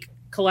Clank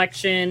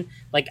collection.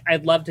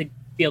 I'd love to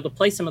be able to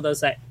play some of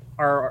those that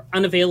are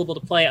unavailable to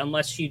play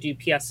unless you do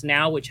PS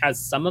Now, which has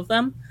some of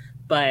them.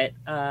 But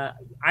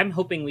I'm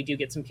hoping we do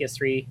get some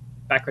PS3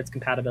 backwards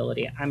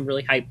compatibility. I'm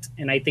really hyped,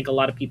 and I think a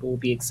lot of people will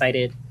be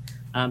excited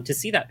to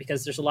see that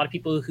because there's a lot of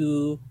people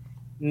who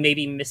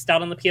maybe missed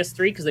out on the PS3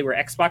 because they were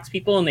Xbox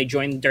people and they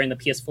joined during the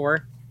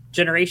PS4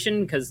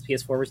 generation because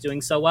PS4 was doing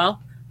so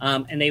well.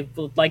 And they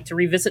would like to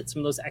revisit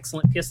some of those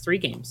excellent PS3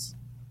 games.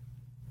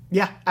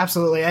 Yeah,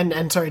 absolutely.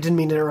 And sorry, I didn't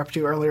mean to interrupt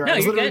you earlier. No, I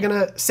was literally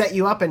going to set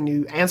you up and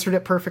you answered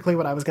it perfectly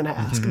what I was going to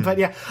ask. But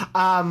yeah,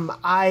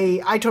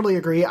 I totally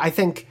agree. I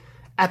think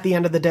at the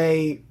end of the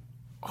day,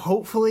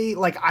 hopefully,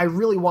 I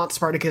really want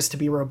Spartacus to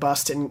be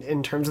robust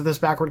in terms of this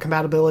backward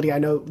compatibility. I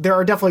know there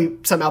are definitely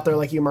some out there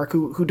like you, Mark,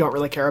 who don't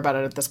really care about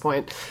it at this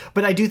point.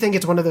 But I do think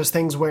it's one of those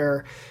things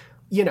where,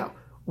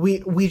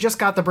 we just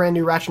got the brand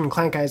new Ratchet and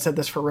Clank. I had said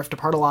this for Rift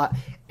Apart a lot.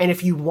 And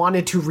if you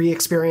wanted to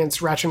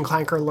re-experience Ratchet and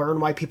Clank or learn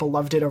why people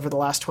loved it over the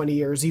last 20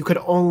 years, you could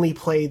only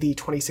play the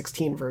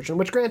 2016 version,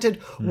 which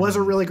granted was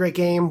a really great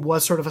game,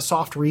 was sort of a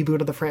soft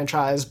reboot of the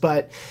franchise,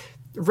 but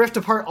Rift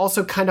Apart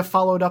also kind of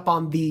followed up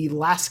on the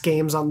last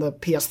games on the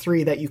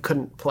PS3 that you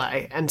couldn't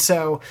play. And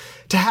so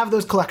to have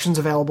those collections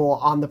available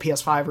on the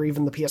PS5 or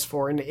even the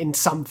PS4 in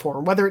some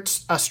form, whether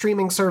it's a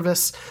streaming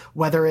service,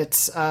 whether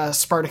it's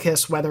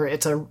Spartacus, whether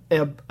it's a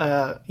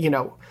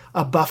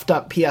buffed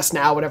up PS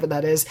Now, whatever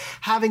that is,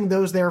 having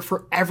those there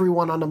for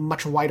everyone on a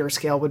much wider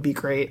scale would be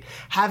great.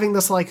 Having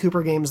the Sly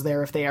Cooper games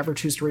there, if they ever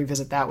choose to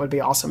revisit that, would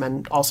be awesome.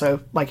 And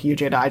also, like you,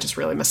 Jada, I just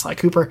really miss Sly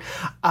Cooper.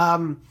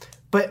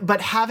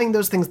 But having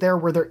those things there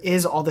where there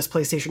is all this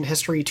PlayStation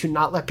history to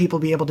not let people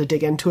be able to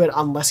dig into it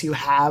unless you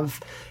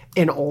have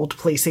an old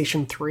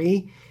PlayStation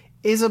 3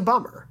 is a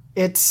bummer.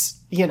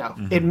 It's,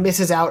 it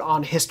misses out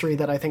on history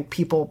that I think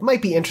people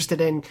might be interested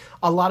in.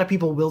 A lot of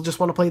people will just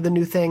want to play the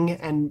new thing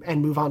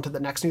and move on to the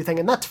next new thing,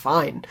 and that's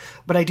fine.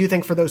 But I do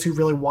think for those who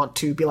really want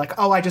to be like,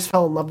 oh, I just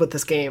fell in love with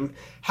this game,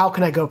 how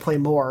can I go play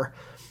more?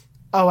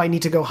 Oh, I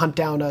need to go hunt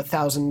down a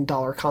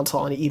 $1,000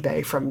 console on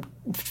eBay from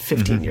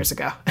 15 years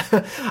ago.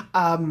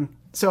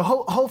 So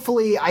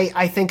hopefully,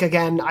 I think,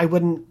 again, I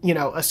wouldn't,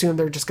 assume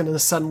they're just going to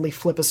suddenly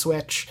flip a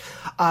switch.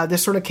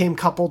 This sort of came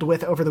coupled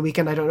with, over the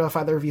weekend, I don't know if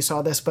either of you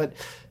saw this, but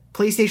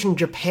PlayStation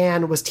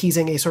Japan was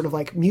teasing a sort of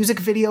like music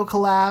video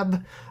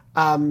collab,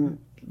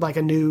 like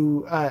a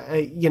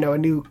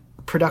new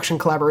production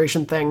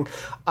collaboration thing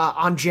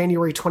on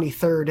January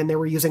 23rd, and they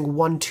were using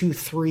 1, 2,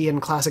 3 in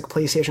classic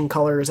PlayStation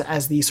colors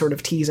as the sort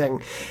of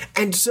teasing.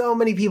 And so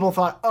many people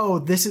thought, oh,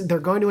 they're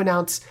going to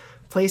announce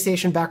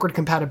PlayStation backward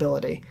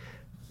compatibility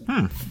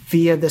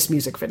via this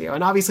music video.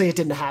 And obviously it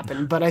didn't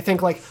happen, but I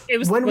think like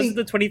was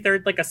the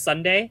 23rd like a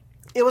Sunday?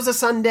 It was a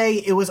Sunday.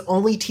 It was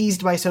only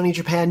teased by Sony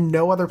Japan.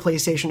 No other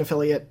PlayStation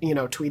affiliate,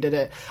 tweeted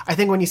it. I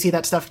think when you see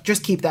that stuff,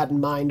 just keep that in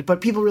mind.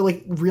 But people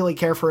really, really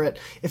care for it.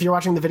 If you're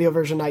watching the video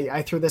version,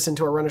 I threw this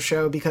into a run of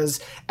show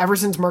because ever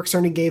since Mark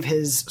Cerny gave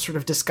his sort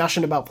of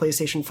discussion about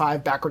PlayStation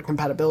 5 backward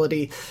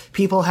compatibility,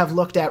 people have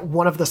looked at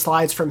one of the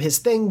slides from his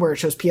thing where it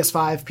shows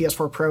PS5,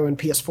 PS4 Pro, and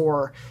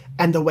PS4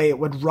 and the way it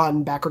would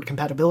run backward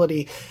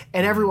compatibility.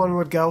 And everyone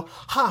would go,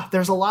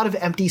 there's a lot of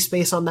empty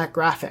space on that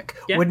graphic.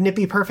 Yeah. Wouldn't it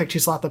be perfect to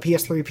slot the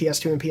PS3,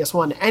 PS2, and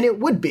PS1? And it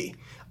would be.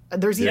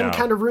 There's even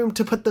kind of room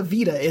to put the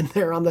Vita in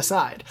there on the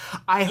side.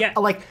 I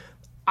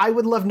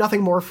would love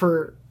nothing more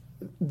for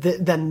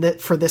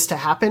this to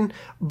happen,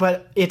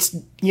 but it's,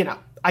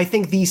 I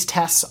think these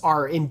tests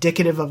are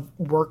indicative of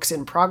works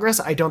in progress.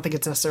 I don't think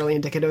it's necessarily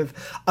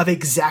indicative of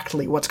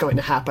exactly what's going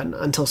to happen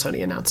until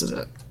Sony announces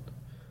it.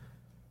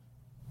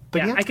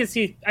 But I could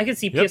see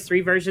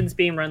PS3 versions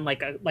being run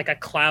like a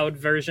cloud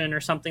version or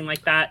something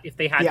like that if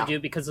they had to do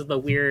because of the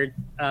weird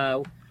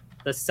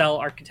the cell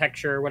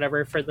architecture or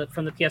whatever from the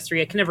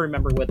PS3. I can never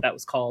remember what that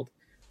was called.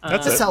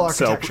 That's the cell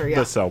architecture,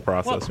 the cell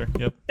processor.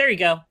 Well, there you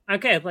go.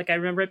 Okay, I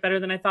remember it better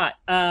than I thought.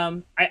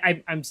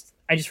 I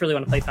just really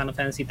want to play Final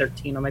Fantasy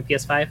 13 on my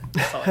PS5.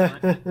 That's all I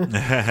want. I want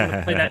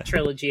to play that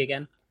trilogy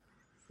again.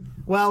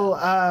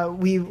 Well,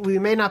 we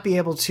may not be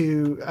able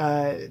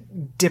to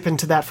dip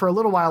into that for a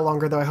little while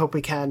longer, though I hope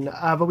we can.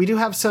 But we do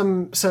have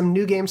some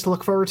new games to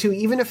look forward to,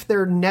 even if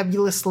they're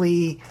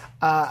nebulously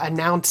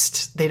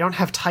announced. They don't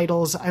have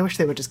titles. I wish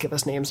they would just give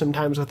us names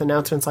sometimes with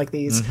announcements like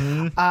these.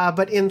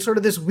 But in sort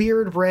of this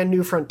weird brand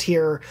new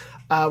frontier,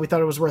 we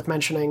thought it was worth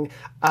mentioning.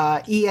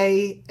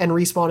 EA and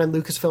Respawn and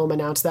Lucasfilm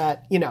announced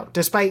that,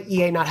 despite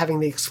EA not having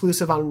the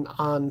exclusive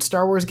on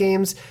Star Wars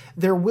games,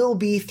 there will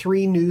be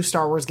 3 new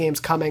Star Wars games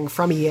coming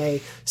from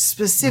EA,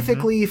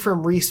 specifically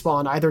from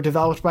Respawn, either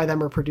developed by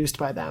them or produced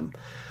by them,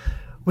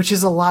 which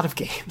is a lot of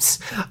games.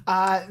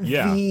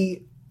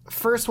 The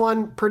first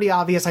one, pretty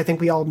obvious. I think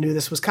we all knew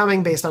this was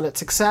coming based on its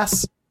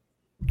success.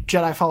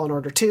 Jedi Fallen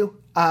Order 2.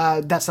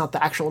 That's not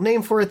the actual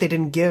name for it. They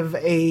didn't give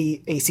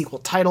a sequel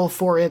title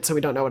for it, so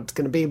we don't know what it's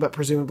going to be, but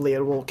presumably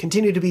it will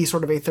continue to be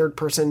sort of a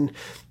third-person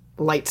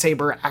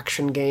lightsaber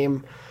action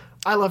game.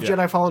 I love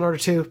Jedi Fallen Order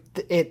 2.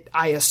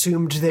 I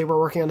assumed they were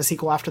working on a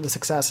sequel after the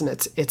success, and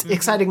it's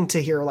exciting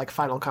to hear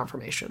final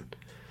confirmation.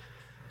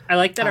 I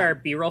like that our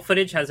B-roll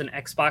footage has an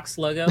Xbox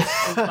logo in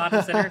the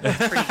bottom center.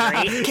 That's pretty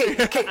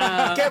great.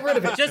 Get rid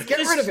of it. Get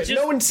rid of it.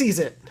 No one sees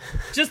it.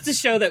 Just to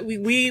show that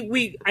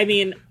we I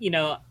mean,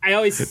 I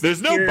always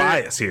there's no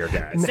bias here,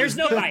 guys. There's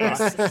no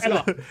bias at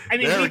all. I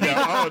mean, there we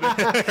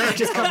go.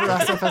 Just cover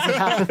us up as it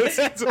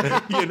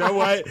happens. You know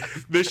what?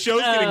 The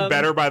show's getting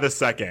better by the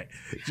second.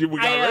 We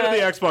got rid of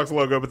the Xbox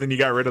logo, but then you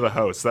got rid of the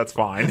host. That's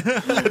fine.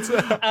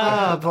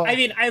 I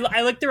mean,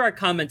 I look through our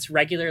comments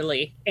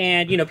regularly,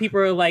 and people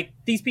are like,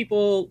 these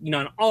people,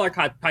 on all our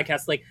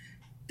podcasts,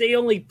 they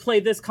only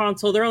play this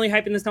console, they're only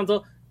hyping this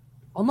console.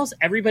 Almost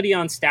everybody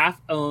on staff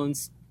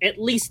owns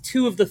at least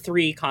 2 of the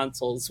 3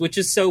 consoles, which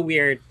is so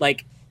weird.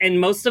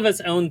 And most of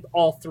us own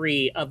all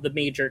 3 of the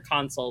major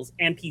consoles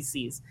and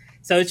PCs.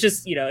 So it's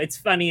just, it's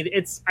funny.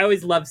 I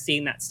always love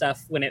seeing that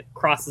stuff when it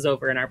crosses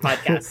over in our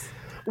podcast.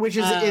 Which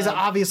is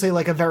obviously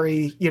a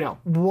very,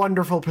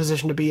 wonderful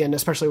position to be in,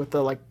 especially with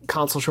the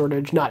console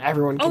shortage. Not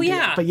everyone can do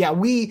it. But yeah,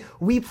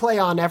 we play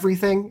on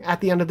everything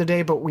at the end of the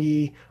day, but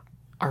we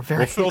are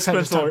very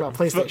excited to talk about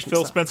PlayStation.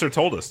 Phil Spencer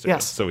told us to,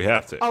 yes. so we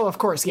have to. Oh, of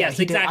course, yeah, yes,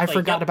 he exactly. did. I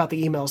forgot about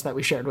the emails that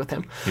we shared with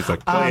him. He's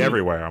like, play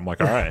everywhere. I'm like,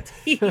 all right.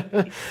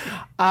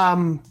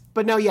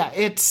 But no, yeah,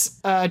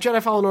 it's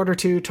Jedi Fallen Order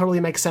 2 totally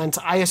makes sense.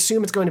 I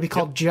assume it's going to be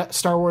called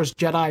Star Wars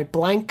Jedi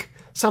blank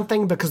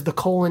something because the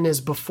colon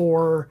is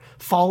before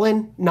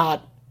Fallen,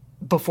 not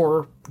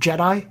before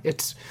Jedi.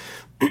 It's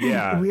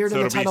weird so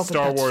in the it'll title. Be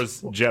Star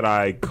Wars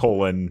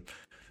Jedi :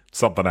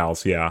 something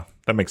else. Yeah,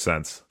 that makes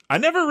sense. I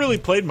never really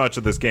played much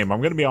of this game. I'm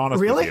going to be honest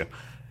with you.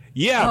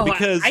 Yeah,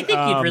 because I think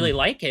you'd really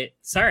like it.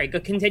 Sorry, go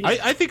continue.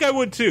 I think I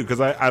would too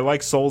because I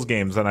like Souls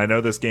games, and I know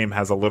this game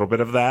has a little bit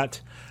of that.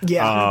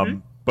 Yeah.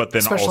 But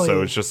then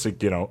also it's just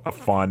a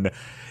fun.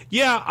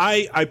 Yeah,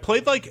 I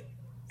played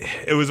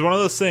it was one of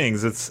those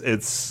things.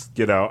 It's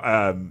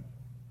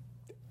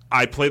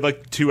I played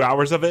 2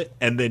 hours of it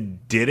and then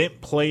didn't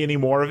play any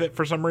more of it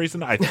for some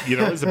reason.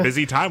 It was a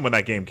busy time when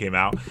that game came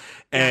out,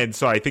 and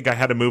so I think I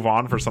had to move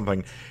on for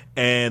something.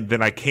 And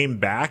then I came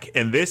back,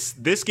 and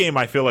this game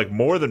I feel like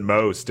more than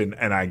most,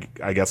 and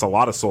I guess a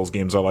lot of Souls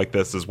games are like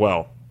this as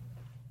well.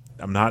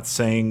 I'm not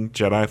saying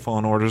Jedi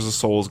Fallen Order is a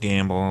Souls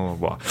game, blah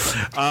blah blah.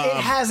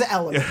 It has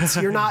elements.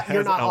 You're not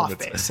off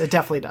base. It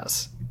definitely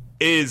does.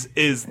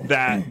 Is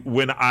that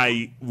when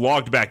I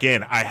logged back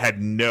in, I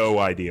had no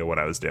idea what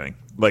I was doing.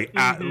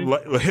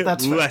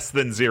 Less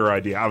than zero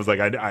idea. I was like,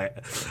 I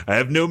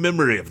have no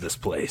memory of this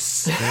place.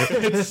 So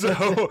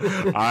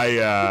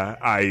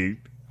I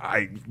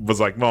was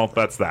like, well,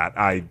 that's that.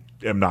 I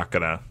am not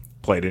gonna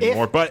play it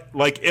anymore. But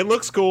it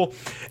looks cool.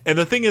 And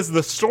the thing is,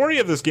 the story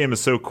of this game is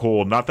so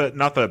cool. Not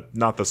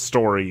the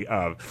story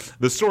of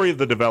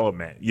the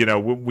development.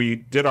 We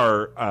did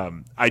our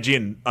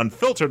IGN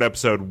Unfiltered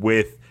episode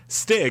with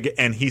Stig,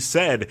 and he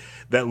said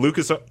that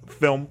Lucas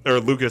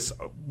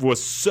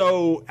was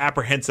so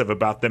apprehensive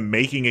about them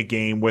making a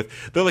game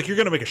they're like, you're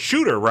going to make a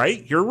shooter,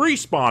 right? You're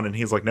Respawn. And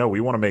he's like, no, we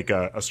want to make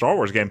a Star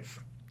Wars game.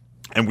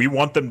 And we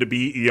want them to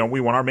be,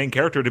 we want our main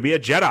character to be a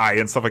Jedi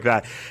and stuff like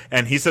that.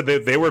 And he said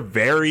that they were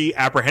very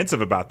apprehensive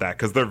about that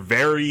because they're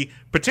very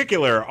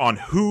particular on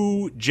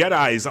who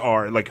Jedis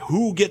are,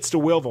 who gets to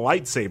wield the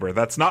lightsaber.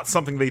 That's not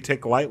something they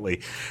take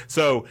lightly.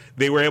 So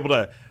they were able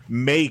to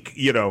make,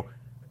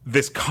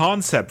 this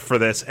concept for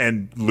this,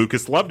 and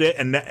Lucas loved it,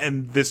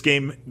 and this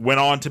game went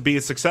on to be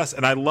a success.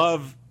 And I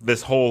love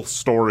this whole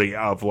story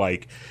of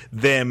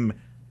them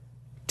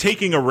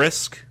taking a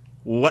risk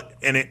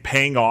and it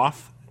paying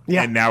off.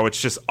 Yeah. And now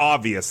it's just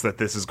obvious that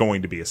this is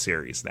going to be a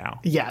series now.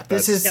 Yeah,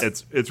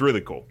 it's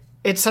really cool.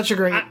 It's such a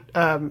great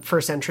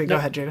first entry. Go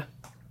ahead, Jada.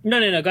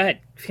 No, go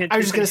ahead. I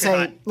was just going to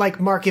say,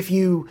 Mark, if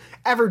you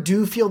ever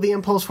do feel the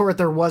impulse for it,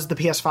 there was the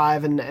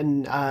PS5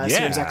 and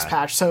Series X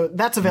patch. So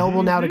that's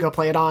available now to go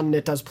play it on, and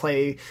it does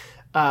play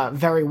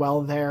very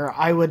well there.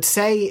 I would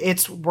say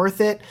it's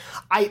worth it.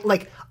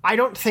 I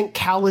don't think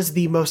Cal is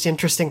the most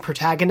interesting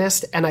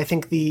protagonist, and I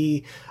think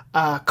the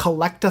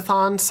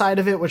collectathon side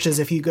of it, which is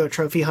if you go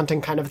trophy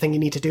hunting kind of thing you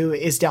need to do,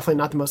 is definitely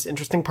not the most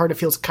interesting part. It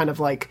feels kind of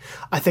like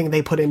a thing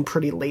they put in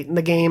pretty late in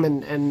the game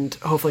and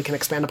hopefully can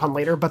expand upon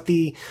later. But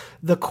the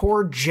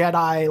core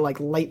Jedi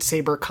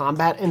lightsaber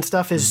combat and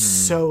stuff is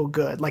so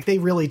good. They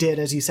really did,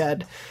 as you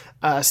said,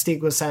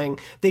 Stig was saying,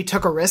 they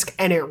took a risk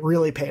and it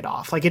really paid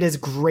off. It is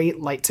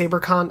great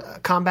lightsaber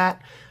combat.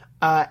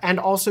 And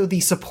also the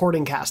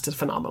supporting cast is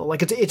phenomenal.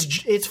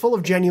 It's full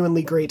of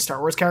genuinely great Star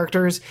Wars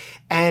characters,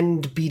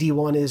 and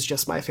BD1 is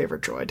just my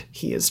favorite droid.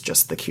 He is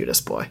just the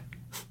cutest boy.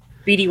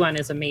 BD1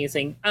 is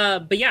amazing.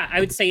 But yeah, I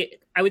would say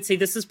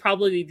this is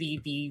probably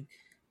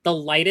the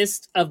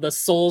lightest of the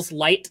Souls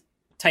light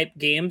type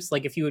games.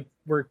 If you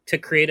were to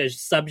create a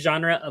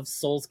subgenre of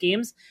Souls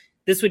games,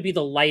 this would be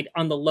the light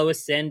on the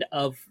lowest end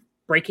of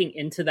breaking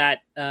into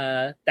that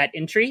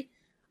entry.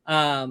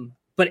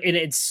 But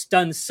it's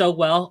done so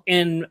well,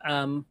 and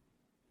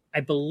I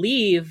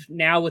believe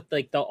now with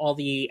all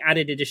the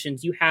added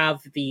additions, you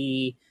have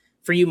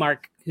for you,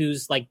 Mark,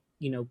 who's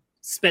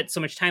spent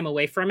so much time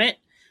away from it.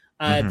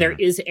 There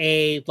is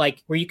a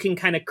where you can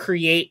kind of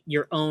create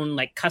your own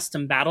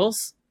custom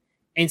battles,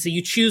 and so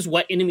you choose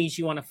what enemies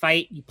you want to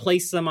fight. You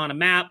place them on a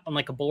map on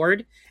a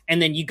board,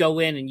 and then you go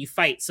in and you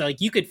fight. So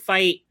you could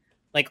fight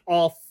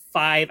all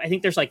 5. I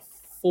think there's 4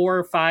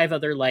 or 5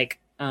 other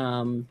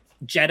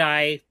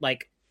Jedi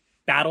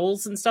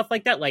battles and stuff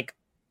like that,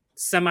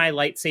 semi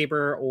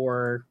lightsaber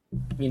or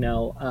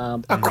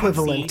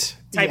equivalent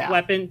type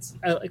weapons,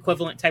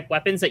 equivalent type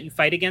weapons that you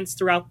fight against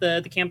throughout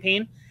the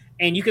campaign,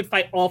 and you could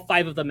fight all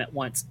 5 of them at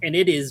once, and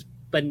it is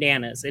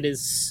bananas. It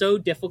is so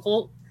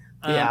difficult.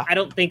 I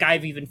don't think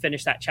I've even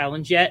finished that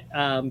challenge yet,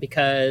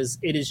 because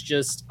it is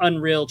just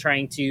unreal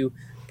trying to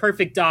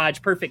perfect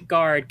dodge, perfect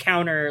guard,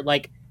 counter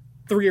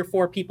 3 or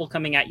 4 people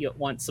coming at you at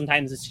once.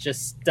 Sometimes it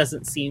just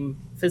doesn't seem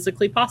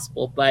physically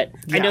possible, but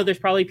I know there's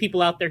probably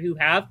people out there who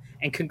have,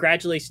 and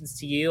congratulations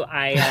to you.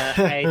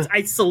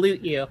 I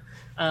salute you.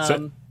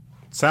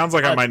 Sounds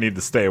like I might need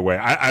to stay away.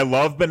 I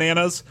love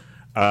bananas,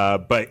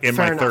 but in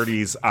my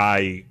 30s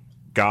I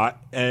got,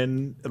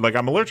 and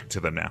I'm allergic to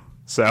them now.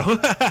 So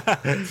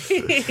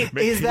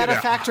is that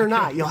a fact or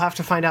not? You'll have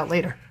to find out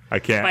later. I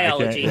can't.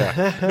 Biology.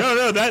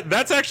 No,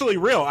 that's actually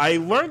real. I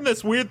learned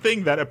this weird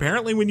thing that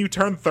apparently when you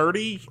turn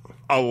 30,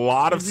 a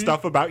lot of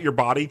stuff about your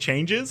body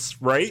changes,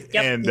 right?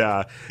 Yep. And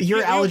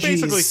your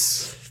allergies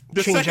basically,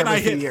 the second I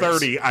hit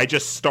 30, I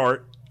just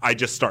start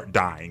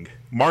dying.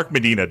 Mark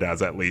Medina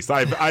does, at least.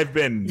 I've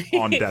been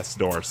on death's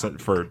door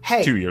for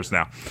 2 years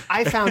now.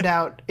 I found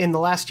out in the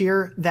last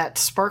year that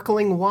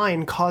sparkling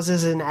wine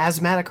causes an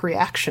asthmatic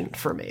reaction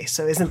for me.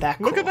 So isn't that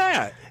cool? Look at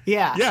that.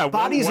 Yeah. Yeah.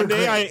 Bodies one are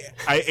day great.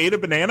 I ate a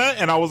banana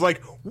and I was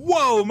like,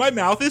 whoa, my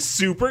mouth is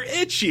super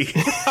itchy.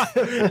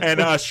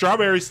 And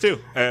strawberries too.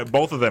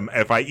 Both of them.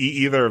 If I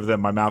eat either of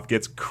them, my mouth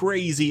gets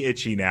crazy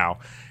itchy now.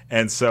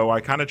 And so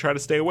I kind of try to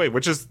stay away,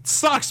 which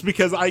sucks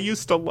because I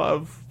used to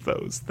love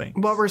those things.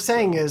 What we're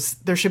saying is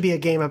there should be a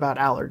game about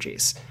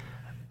allergies.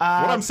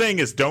 What I'm saying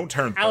is don't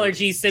turn 30.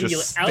 Allergy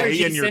Just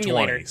stay in your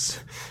simulator. 20s.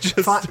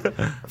 Just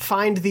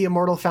Find the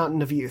immortal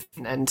fountain of youth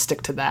and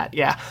stick to that.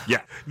 Yeah.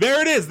 Yeah. There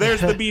it is.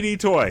 There's the BD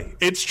toy.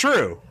 It's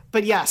true.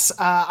 But yes,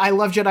 I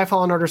love Jedi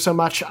Fallen Order so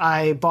much.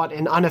 I bought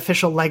an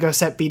unofficial Lego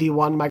set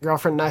BD1. My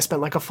girlfriend and I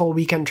spent like a full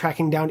weekend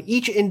tracking down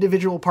each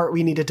individual part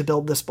we needed to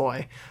build this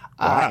boy.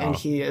 Wow. And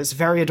he is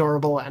very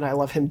adorable, and I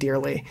love him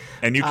dearly.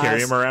 And you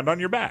carry him around on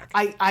your back.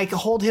 I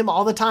hold him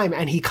all the time,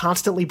 and he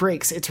constantly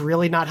breaks. It's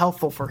really not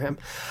helpful for him.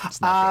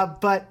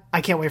 But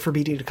I can't wait for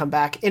BD to come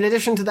back. In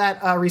addition to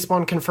that,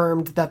 Respawn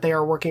confirmed that they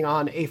are working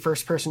on a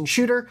first-person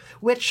shooter,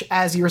 which,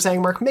 as you were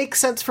saying, Mark, makes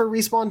sense for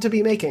Respawn to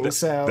be making.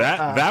 So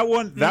that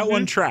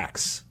one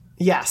tracks.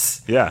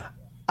 Yes. Yeah.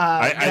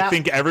 I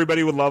think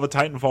everybody would love a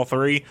Titanfall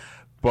 3,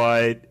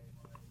 but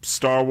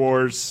Star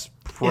Wars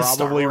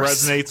probably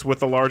resonates with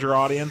the larger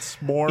audience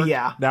more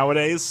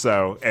nowadays,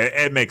 so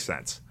it makes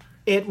sense.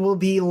 It will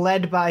be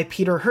led by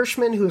Peter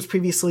Hirschman, who was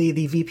previously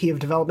the VP of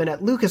Development at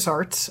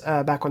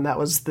LucasArts, back when that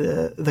was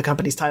the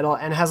company's title,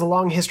 and has a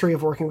long history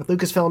of working with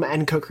Lucasfilm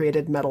and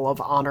co-created Medal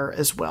of Honor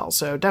as well.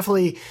 So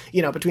definitely,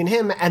 between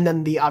him and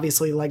then the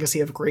obviously legacy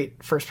of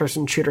great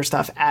first-person shooter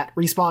stuff at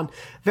Respawn,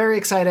 very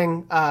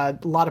exciting, a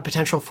lot of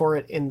potential for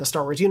it in the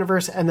Star Wars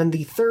universe. And then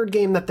the third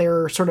game that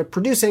they're sort of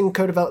producing,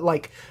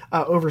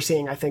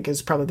 overseeing, I think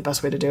is probably the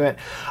best way to do it.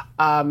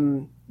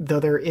 Though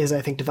there is,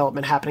 I think,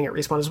 development happening at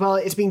Respawn as well.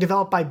 It's being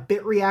developed by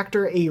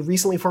BitReactor, a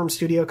recently formed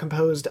studio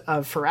composed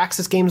of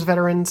Firaxis Games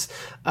veterans,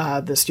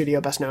 the studio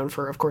best known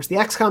for, of course, the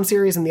XCOM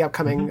series and the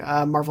upcoming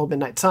Marvel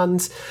Midnight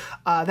Suns.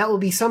 That will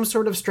be some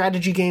sort of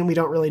strategy game. We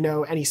don't really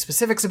know any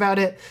specifics about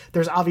it.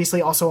 There's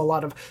obviously also a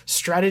lot of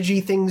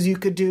strategy things you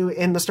could do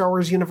in the Star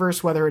Wars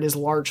universe, whether it is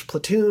large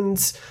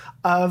platoons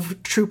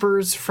of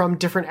troopers from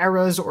different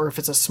eras, or if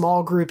it's a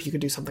small group, you could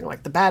do something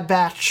like the Bad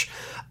Batch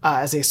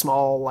as a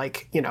small,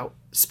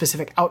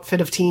 specific outfit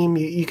of team.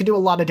 You could do a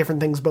lot of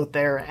different things both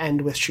there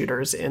and with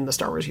shooters in the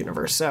Star Wars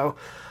universe. So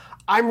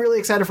I'm really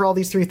excited for all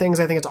these three things.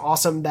 I think it's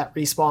awesome that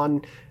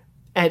Respawn,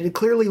 and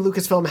clearly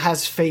Lucasfilm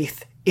has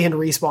faith in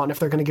Respawn if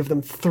they're going to give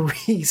them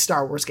 3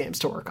 Star Wars games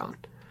to work on.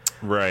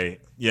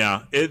 Right.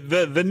 Yeah.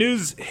 The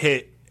news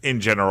hit in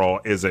general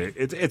is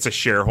it's a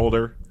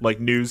shareholder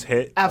news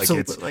hit.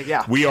 Absolutely.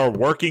 Yeah. We are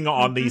working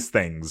on these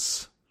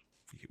things.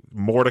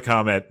 More to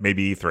come at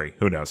maybe E3.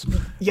 Who knows?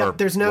 Yeah,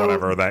 there's no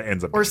whatever that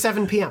ends up or being.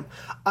 7 p.m.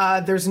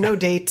 There's no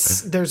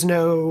dates. There's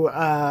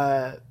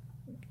no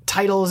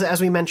titles,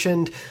 as we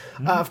mentioned.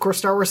 Of course,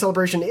 Star Wars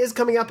Celebration is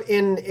coming up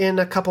in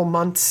a couple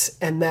months,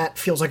 and that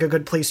feels like a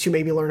good place to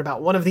maybe learn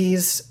about one of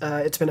these.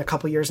 It's been a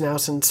couple years now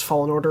since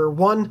Fallen Order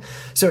 1,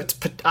 so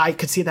I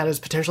could see that as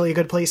potentially a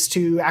good place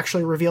to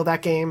actually reveal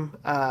that game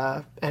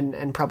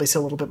and probably see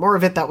a little bit more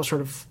of it. That was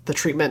sort of the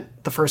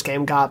treatment the first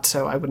game got,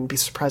 so I wouldn't be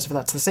surprised if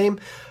that's the same.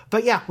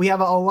 But yeah, we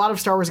have a lot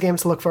of Star Wars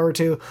games to look forward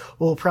to.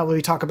 We'll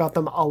probably talk about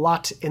them a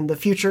lot in the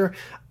future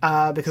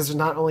because there's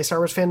not only Star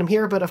Wars fandom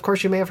here, but of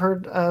course you may have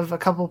heard of a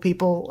couple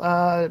people,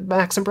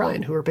 Max and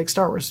Brian, who are big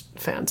Star Wars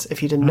fans,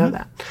 if you didn't know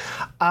that.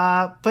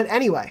 But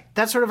anyway,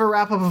 that's sort of a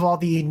wrap-up of all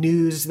the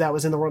news that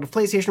was in the world of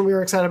PlayStation we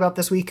were excited about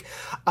this week.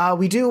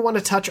 We do want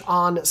to touch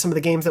on some of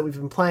the games that we've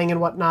been playing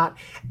and whatnot,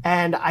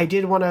 and I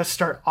did want to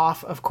start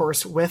off, of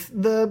course, with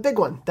the big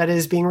one that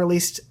is being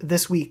released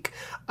this week.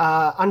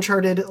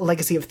 Uncharted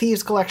Legacy of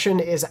Thieves Collection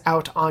is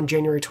out on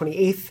January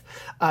 28th.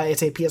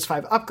 It's a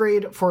PS5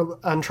 upgrade for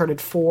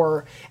Uncharted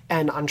 4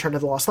 and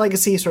Uncharted The Lost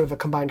Legacy, sort of a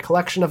combined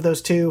collection of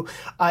those two.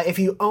 If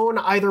you own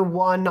either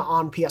one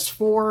on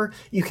PS4,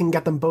 you can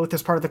get them both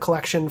as part of the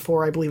collection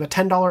for, I believe, a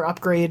 $10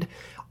 upgrade,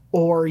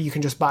 or you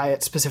can just buy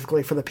it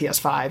specifically for the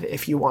PS5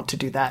 if you want to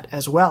do that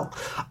as well.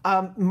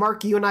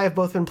 Mark, you and I have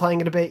both been playing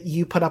it a bit.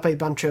 You put up a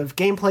bunch of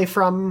gameplay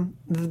from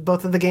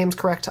both of the games,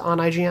 correct, on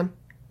IGN?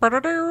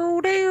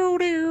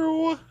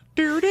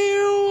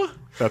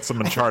 That's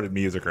some Uncharted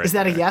music right Is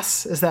that there. A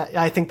yes? Is that,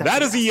 I think that's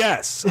that is a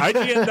yes.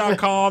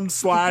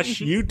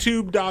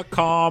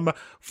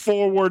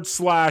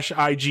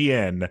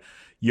 IGN.com/youtube.com/IGN.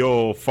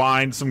 You'll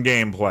find some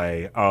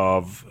gameplay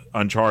of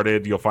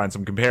Uncharted. You'll find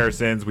some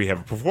comparisons. We have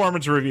a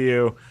performance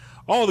review.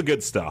 All the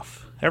good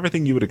stuff.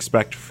 Everything you would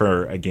expect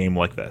for a game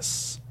like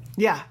this.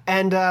 Yeah,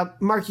 and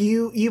Mark,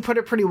 you put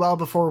it pretty well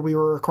before we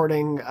were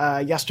recording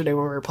yesterday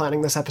when we were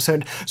planning this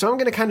episode. So I'm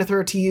going to kind of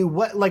throw it to you.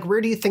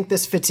 Where do you think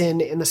this fits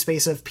in the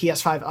space of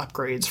PS5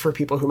 upgrades for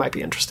people who might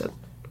be interested?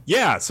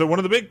 Yeah, so one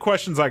of the big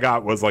questions I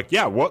got was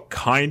what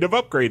kind of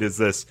upgrade is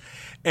this?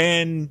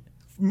 And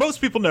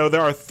most people know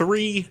there are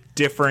 3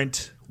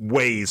 different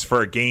ways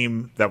for a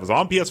game that was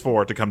on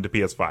PS4 to come to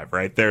PS5,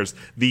 right? There's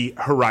the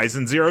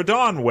Horizon Zero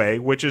Dawn way,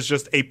 which is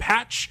just a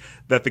patch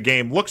that the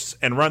game looks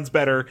and runs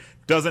better,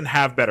 doesn't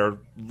have better,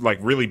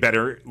 really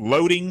better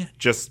loading,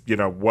 just,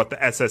 what the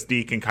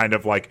SSD can kind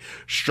of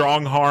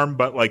strong harm,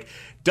 but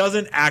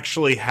doesn't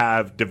actually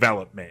have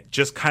development,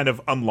 just kind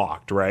of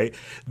unlocked, right?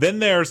 Then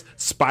there's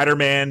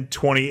Spider-Man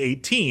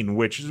 2018,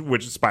 which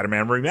is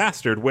Spider-Man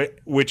Remastered,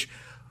 which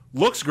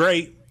looks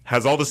great,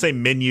 has all the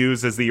same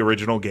menus as the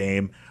original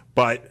game,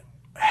 but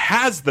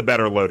has the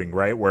better loading,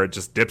 right? Where it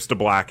just dips to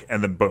black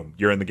and then boom,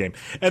 you're in the game.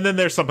 And then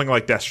there's something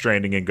like Death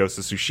Stranding and Ghost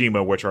of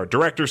Tsushima, which are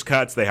director's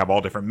cuts. They have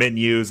all different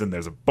menus and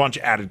there's a bunch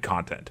of added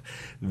content.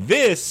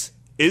 This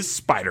is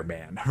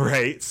Spider-Man,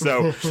 right?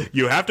 So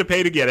you have to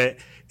pay to get it.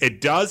 It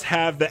does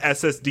have the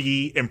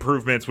SSD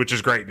improvements, which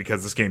is great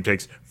because this game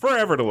takes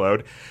forever to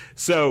load.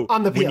 So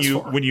on the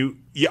PS4.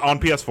 On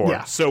PS4.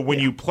 Yeah. So when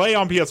you play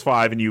on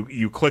PS5 and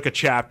you click a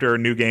chapter, a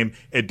new game,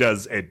 it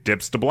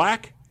dips to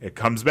black, it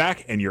comes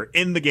back, and you're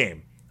in the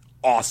game.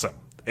 Awesome.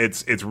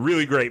 It's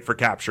really great for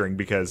capturing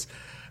because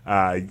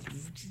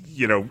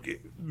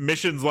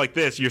missions like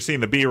this, you're seeing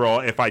the B-roll.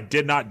 If I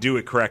did not do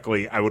it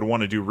correctly, I would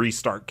want to do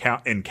restart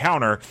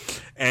encounter,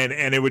 and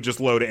it would just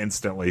load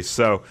instantly.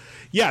 So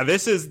yeah,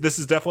 this is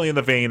definitely in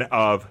the vein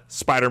of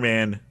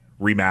Spider-Man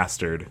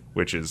Remastered,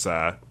 which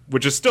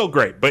is still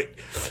great. But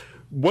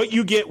what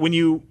you get when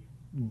you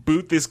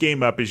boot this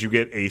game up is you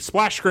get a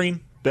splash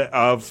screen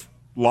of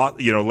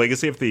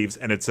Legacy of Thieves,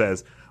 and it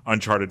says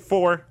Uncharted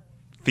 4,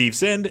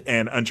 Thief's End,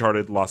 and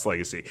Uncharted Lost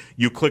Legacy.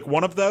 You click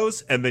one of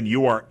those, and then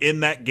you are in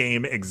that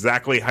game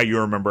exactly how you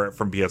remember it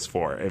from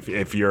PS4.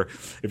 If you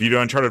do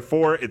Uncharted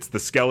 4, it's the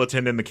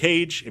skeleton in the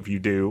cage. If you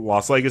do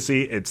Lost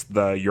Legacy, it's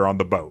you're on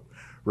the boat,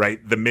 right?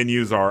 The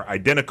menus are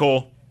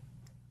identical.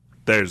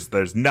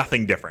 There's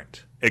nothing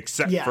different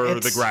except for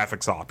the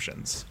graphics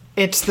options.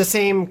 It's the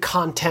same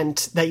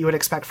content that you would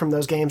expect from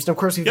those games. And of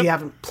course, if you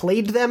haven't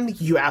played them,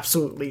 you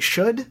absolutely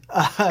should.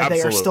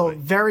 They are still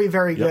very,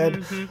 very good.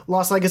 Mm-hmm.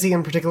 Lost Legacy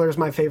in particular is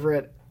my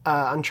favorite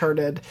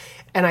Uncharted.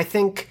 And I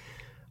think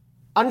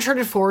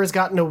Uncharted 4 has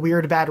gotten a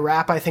weird bad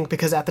rap, I think,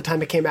 because at the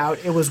time it came out,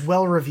 it was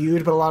well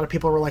reviewed, but a lot of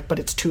people were like, but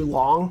it's too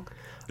long.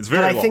 It's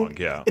very long,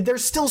 yeah.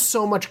 There's still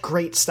so much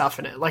great stuff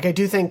in it. I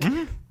do think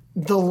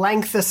the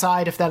length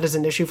aside, if that is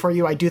an issue for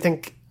you, I do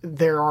think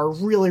there are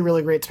really,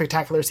 really great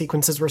spectacular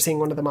sequences. We're seeing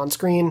one of them on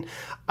screen.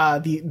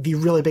 The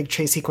really big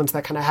chase sequence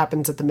that kind of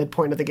happens at the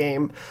midpoint of the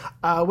game,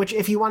 which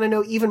if you want to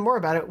know even more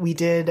about it, we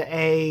did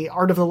a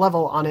Art of the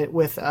Level on it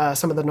with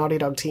some of the Naughty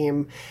Dog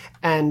team,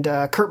 and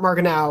Kurt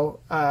Marganow,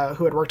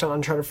 who had worked on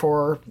Uncharted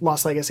 4,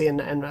 Lost Legacy, and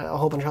a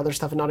whole bunch of other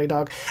stuff at Naughty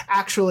Dog,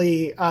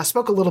 actually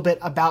spoke a little bit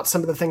about some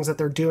of the things that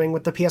they're doing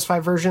with the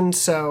PS5 version.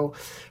 So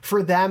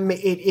for them,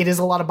 it is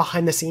a lot of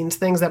behind the scenes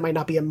things that might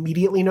not be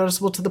immediately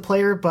noticeable to the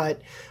player,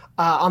 but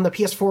on the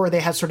PS4, they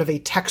had sort of a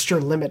texture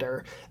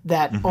limiter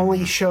that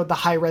only showed the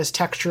high-res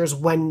textures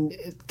when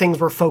things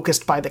were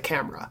focused by the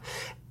camera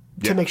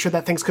to make sure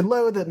that things could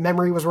load, that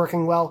memory was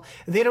working well.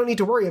 They don't need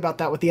to worry about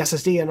that with the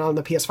SSD and on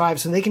the PS5,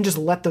 so they can just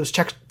let those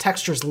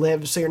textures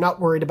live, so you're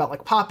not worried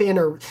about pop-in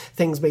or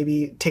things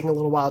maybe taking a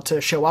little while to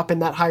show up in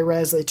that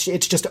high-res.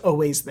 It's just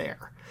always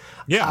there.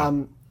 Yeah.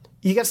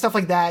 You get stuff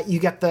like that. You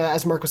get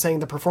as Mark was saying,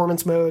 the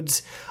performance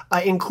modes,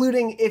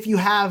 including if you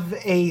have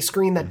a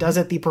screen that does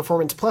it, the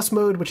Performance Plus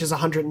mode, which is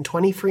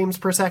 120 frames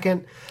per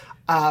second.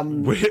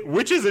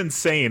 Which is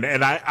insane.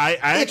 And I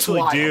actually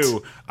wild.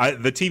 do.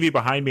 The TV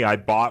behind me I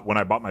bought when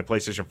I bought my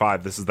PlayStation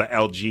 5. This is the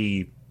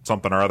LG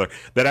something or other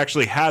that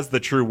actually has the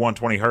true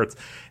 120 hertz.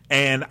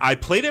 And I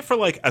played it for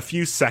a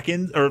few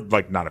seconds, or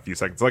not a few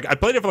seconds. I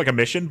played it for a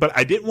mission, but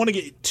I didn't want to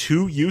get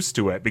too used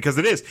to it because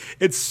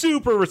it's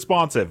super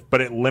responsive,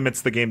 but it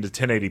limits the game to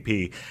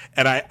 1080p.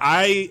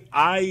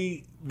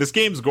 And this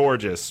game's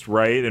gorgeous,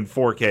 right, in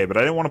 4K, but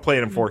I didn't want to play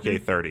it in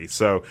 4K 30.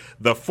 So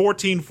the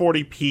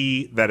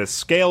 1440p that is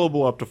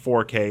scalable up to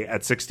 4K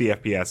at 60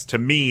 FPS to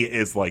me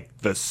is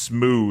the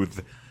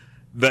smooth,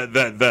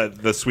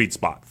 the sweet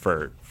spot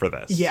for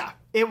this. Yeah.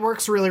 It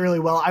works really, really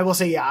well. I will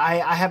say,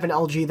 I have an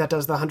LG that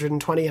does the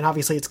 120, and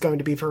obviously it's going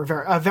to be for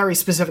a very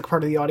specific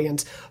part of the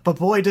audience, but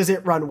boy, does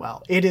it run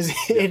well. It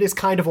is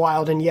kind of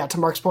wild, and to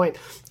Mark's point,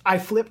 I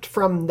flipped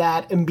from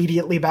that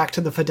immediately back to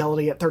the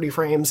fidelity at 30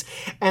 frames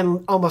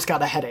and almost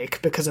got a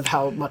headache because of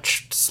how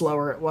much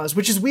slower it was,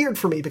 which is weird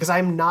for me because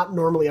I'm not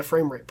normally a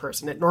frame rate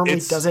person. It normally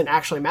doesn't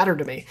actually matter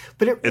to me,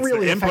 but it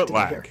really affected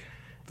me here.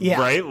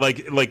 Yeah.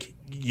 Right?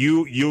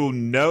 You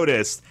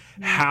notice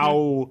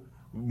how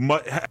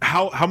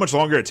much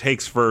longer it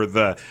takes for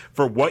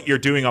what you're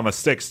doing on the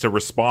sticks to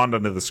respond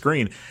onto the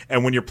screen.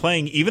 And when you're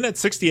playing even at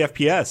 60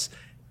 FPS,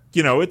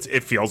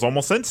 it feels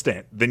almost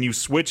instant. Then you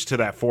switch to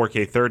that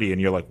 4K 30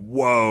 and you're like,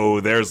 whoa,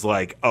 there's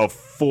like a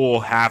full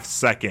half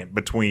second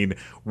between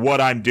what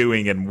I'm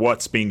doing and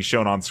what's being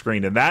shown on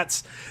screen. And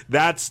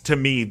that's to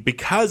me,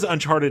 because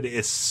Uncharted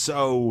is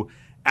so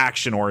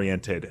action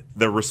oriented,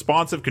 the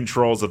responsive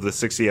controls of the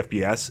 60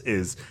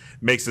 FPS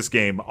makes this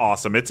game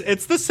awesome.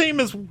 It's the same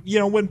as,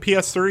 when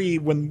PS3,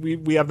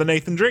 when we have the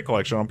Nathan Drake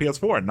collection on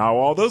PS4, and now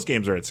all those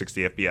games are at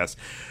 60 FPS.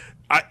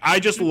 I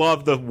just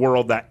love the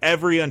world that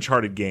every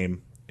Uncharted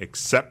game,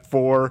 except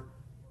for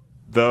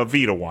the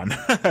Vita one,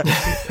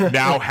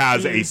 now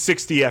has a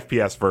 60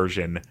 FPS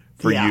version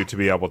for you to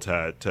be able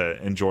to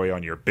enjoy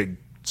on your big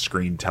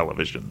screen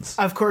televisions.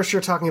 Of course,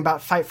 you're talking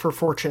about Fight for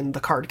Fortune, the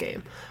card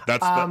game.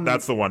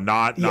 That's the one,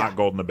 not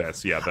Golden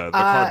Abyss. Yeah, the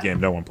card game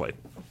no one played.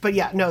 But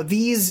yeah, no,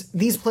 these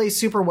play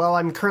super well.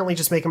 I'm currently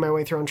just making my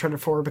way through Uncharted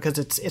 4 because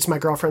it's my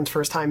girlfriend's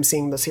first time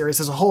seeing the series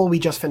as a whole. We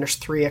just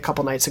finished 3 a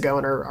couple nights ago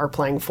and are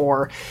playing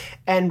 4.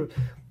 And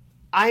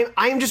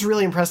I'm just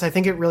really impressed. I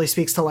think it really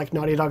speaks to like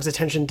Naughty Dog's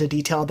attention to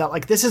detail that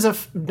like this is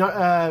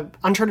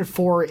Uncharted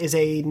 4 is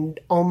a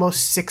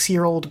almost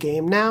 6-year-old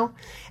game now,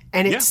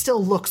 and it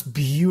still looks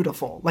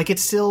beautiful. Like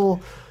it's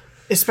still,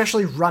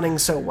 especially running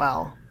so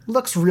well,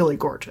 looks really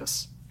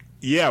gorgeous.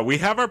 Yeah, we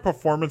have our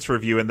performance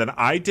review, and then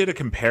I did a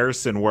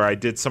comparison where I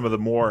did some of the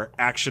more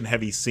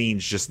action-heavy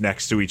scenes just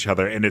next to each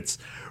other, and it's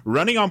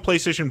running on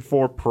PlayStation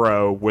 4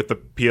 Pro with the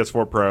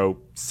PS4 Pro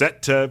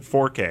set to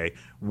 4K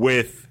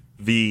with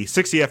the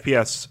 60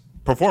 FPS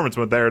performance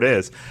mode. There it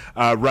is,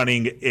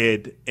 running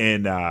it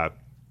in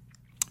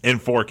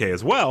 4K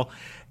as well,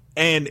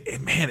 and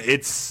man,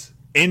 it's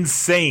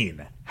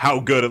insane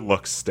how good it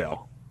looks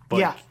still.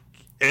 Yeah.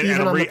 And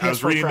I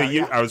was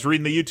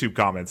reading the YouTube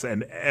comments,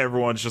 and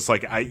everyone's just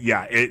like,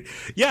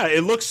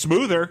 it looks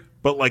smoother,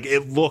 but like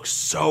it looks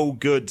so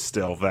good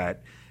still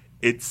that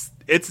it's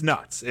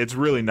nuts. It's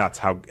really nuts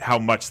how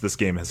much this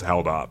game has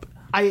held up.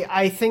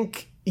 I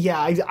think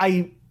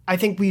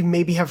we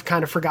maybe have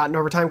kind of forgotten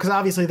over time, because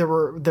obviously there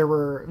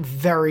were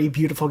very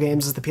beautiful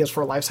games as the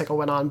PS4 lifecycle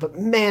went on, but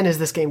man, is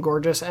this game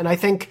gorgeous. And I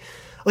think,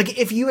 like,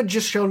 if you had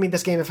just shown me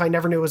this game, if I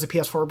never knew it was a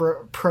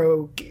PS4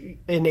 Pro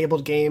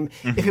enabled game,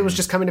 if it was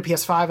just coming to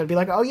PS5, I'd be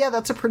like, oh yeah,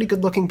 that's a pretty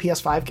good looking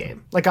PS5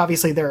 game. Like,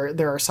 obviously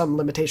there are some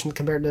limitations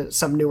compared to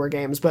some newer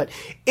games, but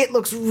it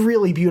looks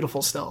really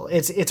beautiful still.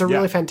 It's a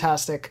really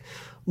fantastic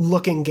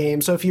looking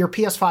game. So if your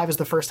PS5 is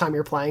the first time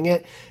you're playing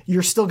it,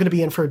 you're still going to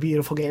be in for a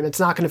beautiful game.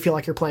 It's not going to feel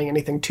like you're playing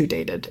anything too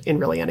dated in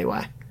really any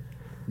way.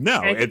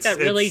 No, I think that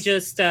really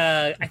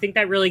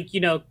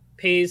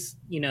pays,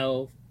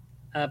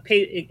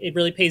 it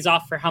really pays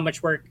off for how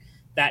much work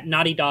that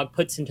Naughty Dog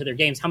puts into their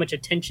games, how much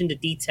attention to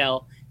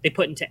detail they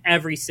put into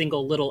every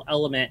single little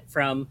element,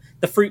 from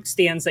the fruit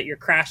stands that you're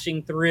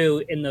crashing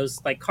through in those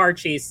like car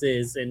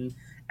chases and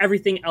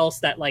everything else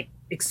that like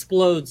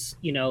explodes,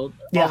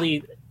 all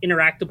the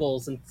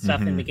interactables and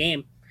stuff in the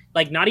game.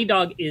 Like, Naughty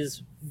Dog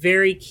is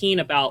very keen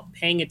about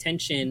paying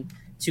attention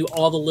to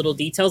all the little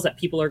details that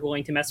people are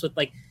going to mess with.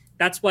 Like,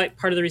 that's what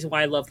part of the reason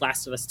why I love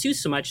Last of Us 2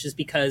 so much, is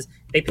because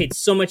they paid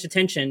so much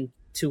attention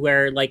to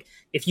where, like,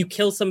 if you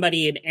kill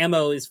somebody and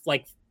ammo is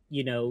like,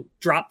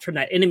 dropped from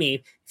that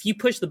enemy, if you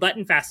push the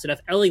button fast enough,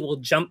 Ellie will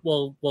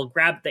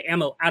grab the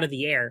ammo out of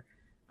the air.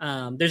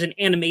 There's an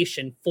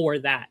animation for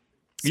that.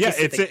 Yeah,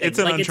 it's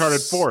an Uncharted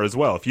 4 as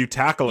well. If you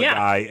tackle a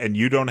guy and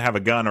you don't have a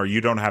gun, or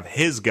you don't have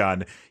his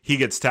gun, he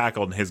gets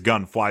tackled and his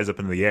gun flies up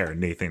into the air and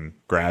Nathan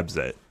grabs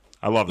it.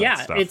 I love that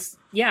stuff.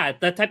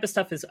 That type of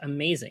stuff is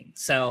amazing.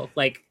 So,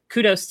 like,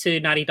 kudos to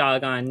Naughty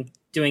Dog on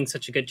doing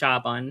such a good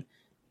job on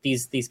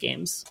these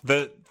games.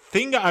 The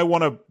thing I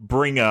want to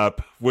bring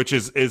up, which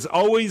is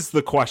always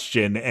the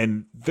question,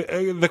 and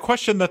the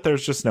question that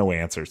there's just no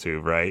answer to,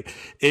 right,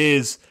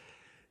 is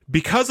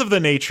because of the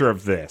nature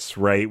of this,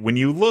 right? When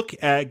you look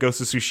at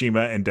Ghost of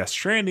Tsushima and Death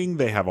Stranding,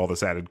 they have all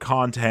this added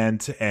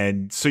content,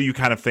 and so you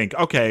kind of think,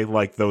 okay,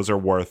 like, those are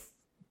worth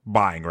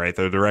buying, right?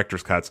 The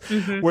director's cuts.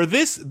 Mm-hmm. Where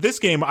this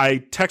game,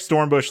 I text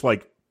Dornbush,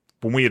 like,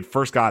 when we had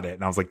first got it,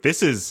 and I was like,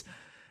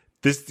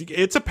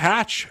 it's a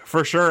patch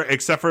for sure,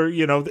 except for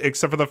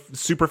the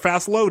super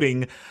fast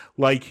loading.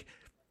 Like,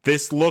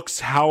 this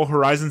looks how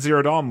Horizon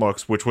Zero Dawn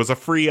looks, which was a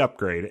free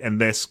upgrade, and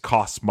this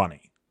costs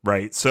money,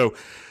 right? So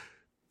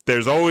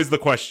there's always the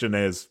question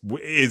is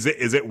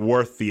it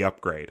worth the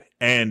upgrade?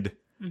 And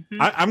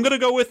I'm going to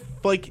go with,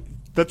 like,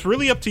 that's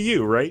really up to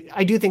you, right?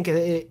 I do think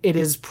it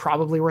is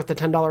probably worth the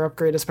 $10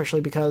 upgrade,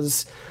 especially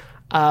because,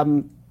 they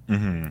run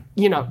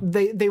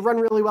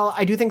really well.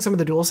 I do think some of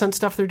the DualSense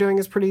stuff they're doing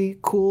is pretty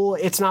cool.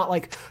 It's not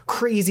like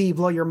crazy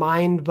blow your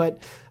mind,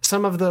 but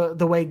some of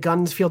the way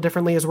guns feel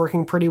differently is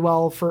working pretty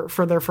well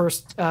for their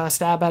first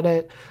stab at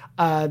it.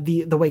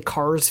 The way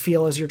cars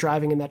feel as you're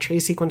driving in that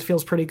chase sequence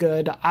feels pretty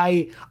good.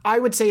 I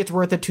would say it's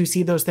worth it to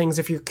see those things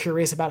if you're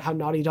curious about how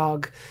Naughty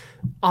Dog,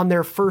 on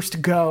their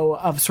first go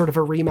of sort of a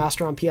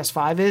remaster on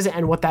PS5, is,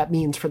 and what that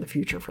means for the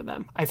future for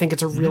them. I think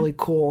it's a really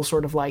cool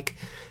sort of, like,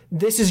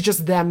 this is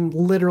just them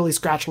literally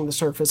scratching the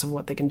surface of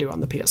what they can do on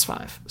the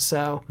PS5.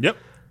 So, yep.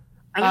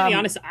 I'm going to be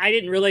honest, I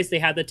didn't realize they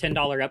had the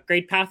 $10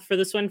 upgrade path for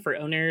this one for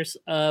owners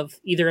of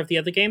either of the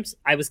other games.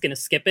 I was going to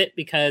skip it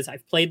because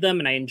I've played them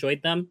and I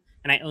enjoyed them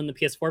and I own the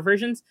PS4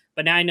 versions.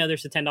 But now I know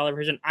there's a $10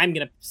 version. I'm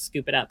going to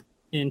scoop it up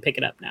and pick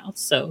it up now.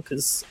 So,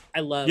 because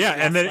I love Yeah,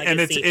 Lost and then Legacy. and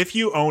it's if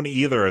you own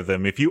either of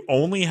them, if you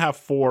only have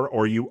 4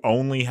 or you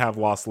only have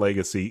Lost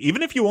Legacy,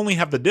 even if you only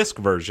have the disc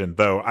version,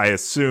 though I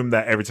assume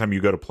that every time you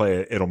go to play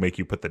it, it'll make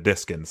you put the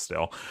disc in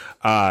still.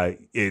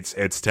 It's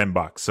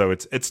 $10. So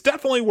it's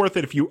definitely worth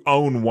it if you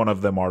own one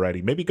of them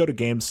already. Maybe go to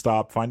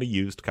GameStop, find a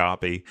used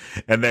copy,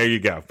 and there you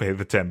go. Pay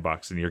the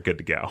 $10 and you're good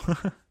to go.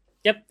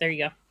 Yep, there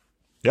you go.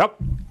 Yep.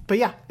 But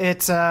yeah,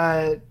 it's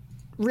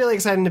really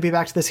exciting to be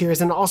back to the series,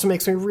 and it also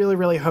makes me really,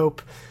 really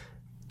hope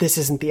this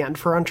isn't the end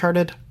for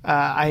Uncharted.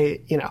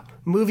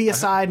 Movie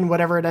aside and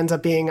whatever it ends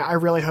up being, I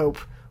really hope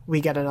we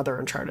get another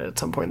Uncharted at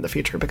some point in the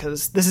future,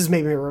 because this has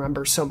made me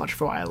remember so much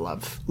for why I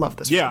love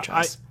this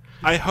franchise.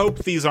 I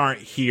hope these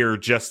aren't here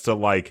just to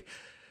like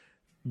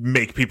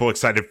make people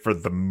excited for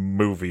the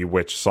movie,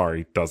 which,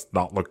 sorry, does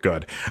not look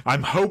good.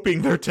 I'm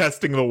hoping they're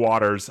testing the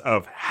waters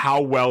of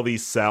how well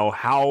these sell,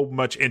 how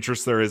much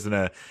interest there is in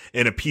a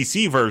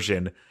PC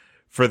version,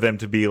 for them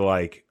to be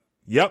like,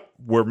 yep,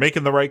 we're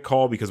making the right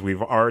call because we've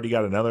already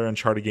got another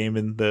Uncharted game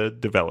in the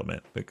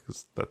development.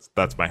 Because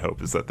that's my hope,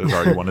 is that there's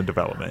already one in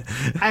development.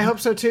 I hope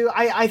so too.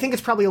 I think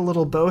it's probably a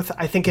little both.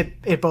 I think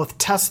it both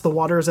tests the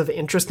waters of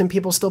interest in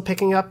people still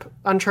picking up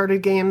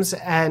Uncharted games,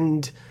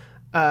 and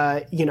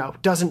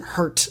doesn't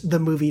hurt the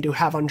movie to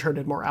have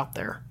Uncharted more out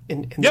there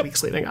in the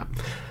weeks leading up.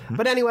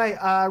 But anyway,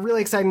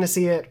 really exciting to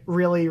see it.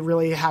 Really,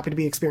 really happy to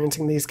be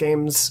experiencing these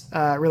games.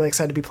 Really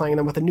excited to be playing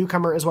them with a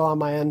newcomer as well on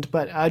my end.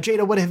 But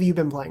Jada, what have you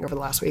been playing over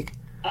the last week?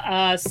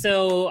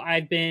 So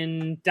I've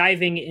been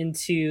diving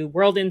into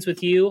World Ends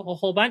With You a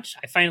whole bunch.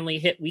 I finally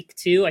hit week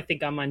 2. I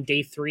think I'm on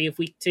day 3 of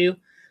week 2.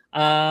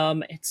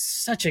 It's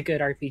such a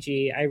good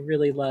RPG. I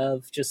really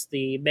love just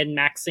the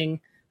min-maxing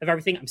of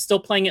everything. I'm still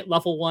playing at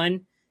level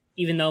 1.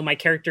 Even though my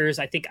characters,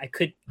 I think I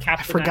could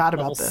cap them at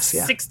level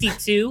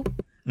 62.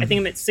 I think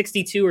I'm at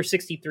 62 or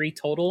 63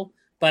 total,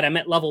 but I'm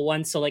at level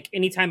 1. So like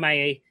anytime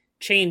I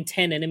chain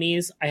 10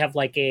 enemies, I have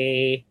like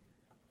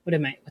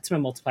what's my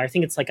multiplier? I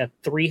think it's like a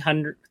 3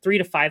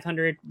 to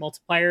 500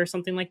 multiplier or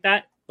something like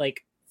that,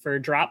 like for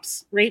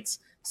drops rates.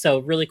 So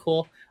really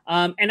cool.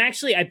 And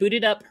actually I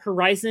booted up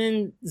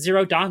Horizon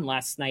Zero Dawn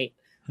last night.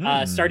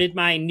 Started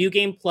my New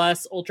Game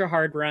Plus Ultra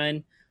Hard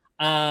run.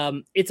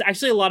 It's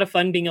actually a lot of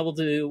fun being able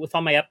to, with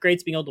all my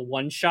upgrades, being able to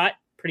one-shot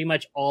pretty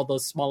much all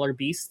those smaller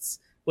beasts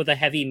with a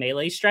heavy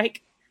melee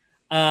strike.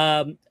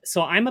 So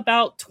I'm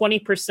about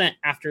 20%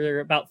 after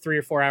about 3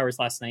 or 4 hours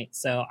last night.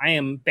 So I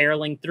am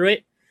barreling through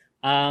it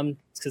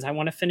because I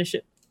want to finish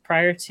it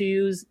prior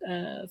to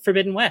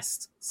Forbidden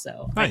West.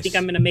 So nice. I think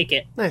I'm going to make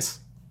it. Nice.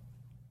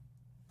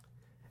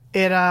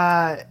 It,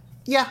 I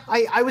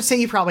would say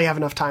you probably have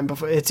enough time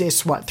before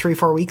it's what,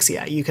 3-4 weeks.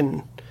 Yeah, you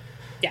can.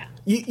 Yeah.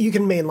 You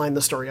can mainline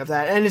the story of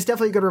that. And it's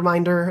definitely a good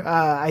reminder,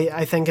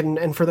 I think,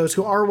 and for those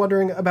who are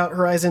wondering about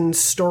Horizon's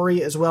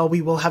story as well,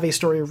 we will have a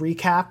story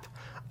recap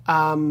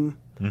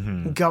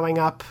going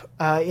up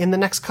in the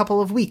next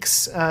couple of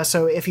weeks.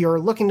 So if you're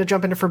looking to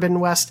jump into Forbidden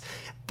West,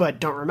 but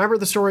don't remember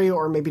the story,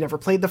 or maybe never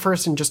played the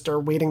first and just are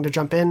waiting to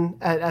jump in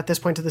at this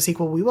point to the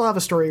sequel, we will have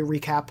a story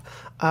recap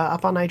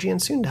up on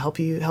IGN soon to help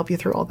you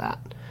through all that.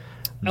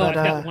 I've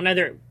got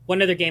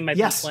one other game I've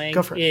been playing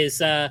is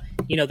The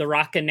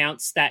Rock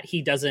announced that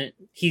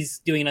he's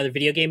doing another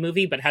video game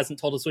movie, but hasn't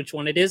told us which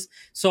one it is.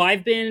 So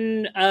I've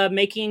been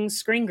making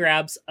screen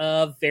grabs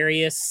of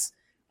various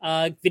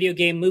video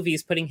game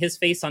movies, putting his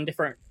face on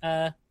different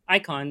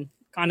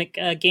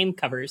iconic game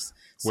covers.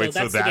 So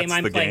that's the game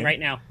I'm playing right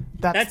now.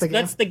 That's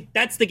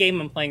the game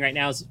I'm playing right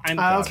now. It's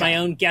my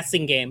own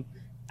guessing game.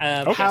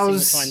 Guessing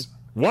which one.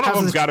 One of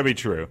them's got to be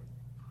true.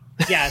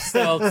 Yeah,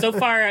 so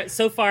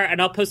far,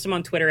 and I'll post them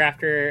on Twitter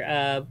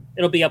after.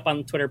 It'll be up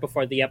on Twitter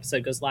before the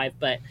episode goes live.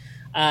 But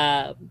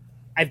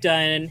I've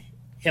done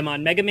him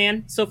on Mega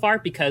Man so far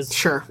because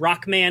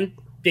Rockman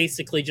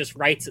basically just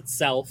writes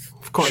itself.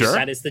 Of course,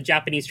 that is the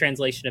Japanese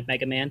translation of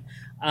Mega Man.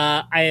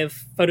 I have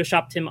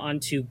photoshopped him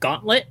onto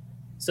Gauntlet,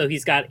 so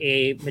he's got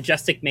a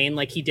majestic mane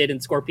like he did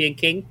in Scorpion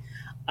King.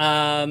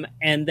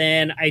 And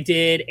then I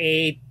did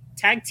a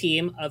tag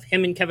team of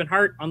him and Kevin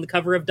Hart on the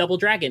cover of Double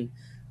Dragon.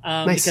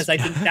 Nice. Because I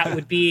think that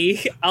would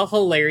be a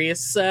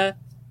hilarious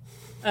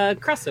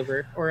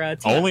crossover or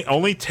team.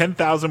 Only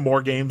 10,000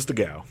 more games to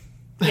go.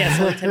 Yes,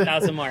 only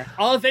 10,000 more.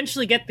 I'll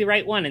eventually get the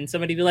right one, and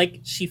somebody be like,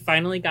 "She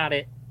finally got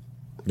it."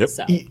 Yep.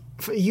 So.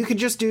 You could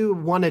just do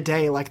one a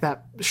day, like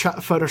that,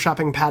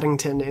 photoshopping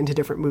Paddington into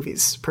different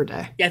movies per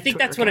day. Yeah, I think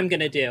that's what I'm going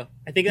to do.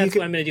 I think what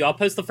I'm going to do. I'll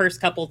post the first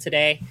couple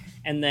today,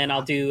 and then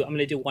I'm going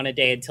to do one a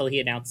day until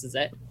he announces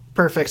it.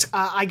 Perfect.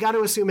 I got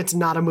to assume it's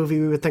not a movie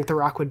we would think The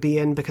Rock would be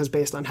in, because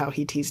based on how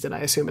he teased it, I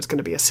assume it's going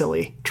to be a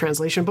silly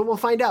translation, but we'll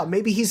find out.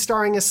 Maybe he's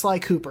starring as Sly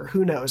Cooper.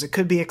 Who knows? It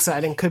could be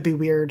exciting, could be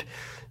weird.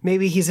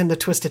 Maybe he's in the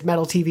Twisted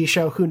Metal TV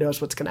show. Who knows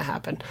what's going to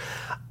happen?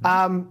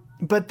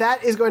 But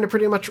that is going to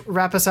pretty much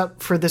wrap us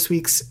up for this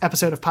week's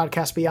episode of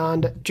Podcast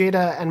Beyond.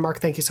 Jada and Mark,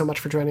 thank you so much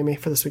for joining me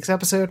for this week's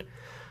episode.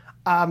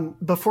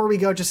 Before we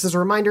go, just as a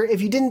reminder,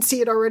 if you didn't see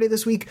it already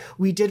this week,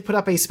 we did put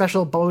up a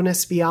special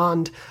bonus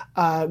Beyond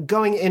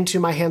going into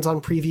my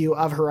hands-on preview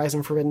of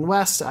Horizon Forbidden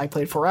West. I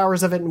played 4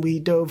 hours of it, and we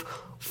dove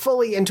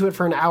fully into it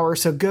for an hour,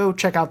 so go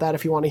check out that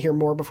if you want to hear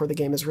more before the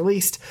game is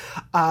released.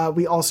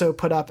 We also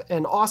put up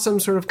an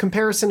awesome sort of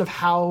comparison of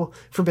how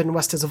Forbidden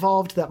West has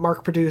evolved that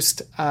Mark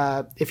produced,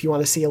 if you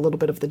want to see a little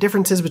bit of the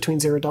differences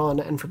between Zero Dawn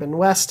and Forbidden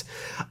West.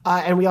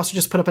 And we also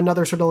just put up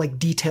another sort of like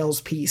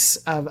details piece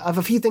of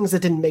a few things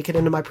that didn't make it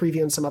into my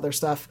preview and some other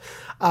stuff.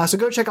 So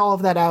go check all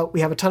of that out. We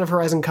have a ton of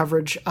Horizon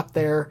coverage up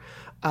there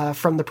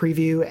from the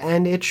preview,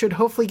 and it should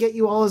hopefully get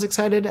you all as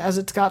excited as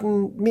it's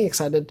gotten me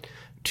excited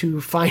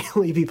to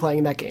finally be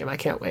playing that game. I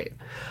can't wait.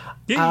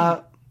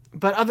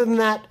 But other than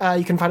that,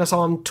 you can find us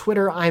all on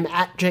Twitter. I'm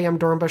at JM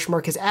Dornbush.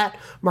 Mark is at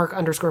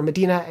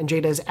Mark_Medina, and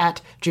Jada is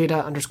at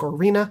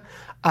Jada_Rena.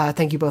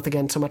 Thank you both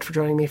again so much for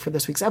joining me for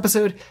this week's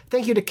episode.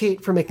 Thank you to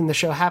Kate for making the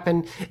show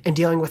happen and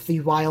dealing with the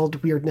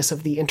wild weirdness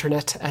of the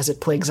internet as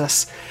it plagues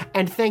us.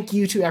 And thank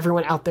you to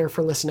everyone out there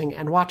for listening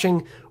and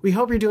watching. We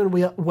hope you're doing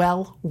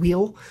well. We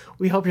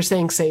hope you're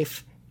staying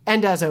safe.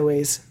 And as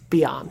always,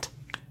 Beyond.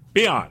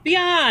 Beyond.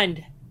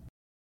 Beyond.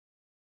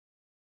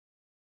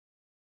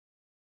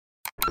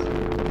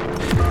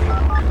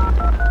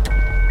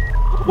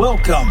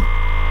 Welcome.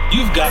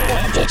 You've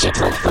got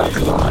digital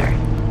folklore.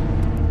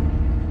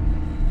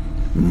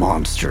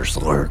 Monsters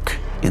lurk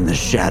in the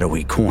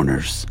shadowy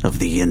corners of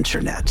the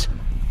internet.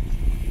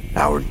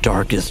 Our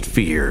darkest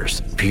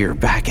fears peer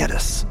back at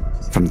us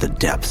from the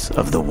depths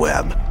of the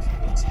web.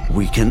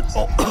 We can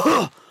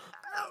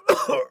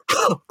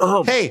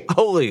Hey!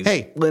 Holy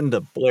Hey!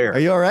 Linda Blair. Are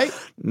you all right?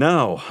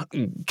 No.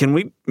 Can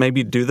we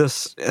maybe do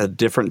this a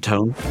different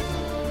tone?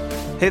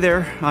 Hey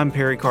there, I'm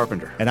Perry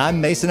Carpenter. And I'm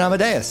Mason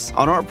Amadeus.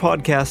 On our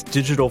podcast,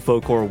 Digital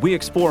Folklore, we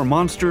explore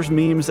monsters,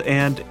 memes,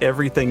 and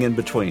everything in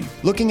between.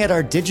 Looking at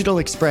our digital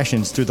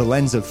expressions through the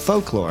lens of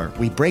folklore,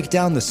 we break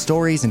down the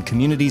stories and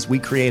communities we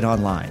create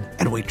online.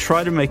 And we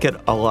try to make it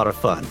a lot of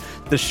fun.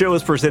 The show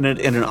is presented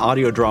in an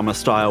audio drama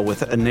style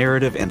with a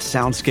narrative and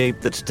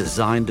soundscape that's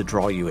designed to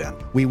draw you in.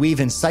 We weave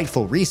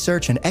insightful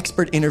research and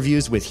expert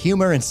interviews with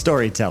humor and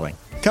storytelling.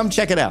 Come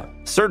check it out.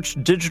 Search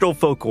Digital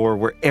Folklore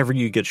wherever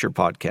you get your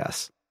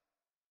podcasts.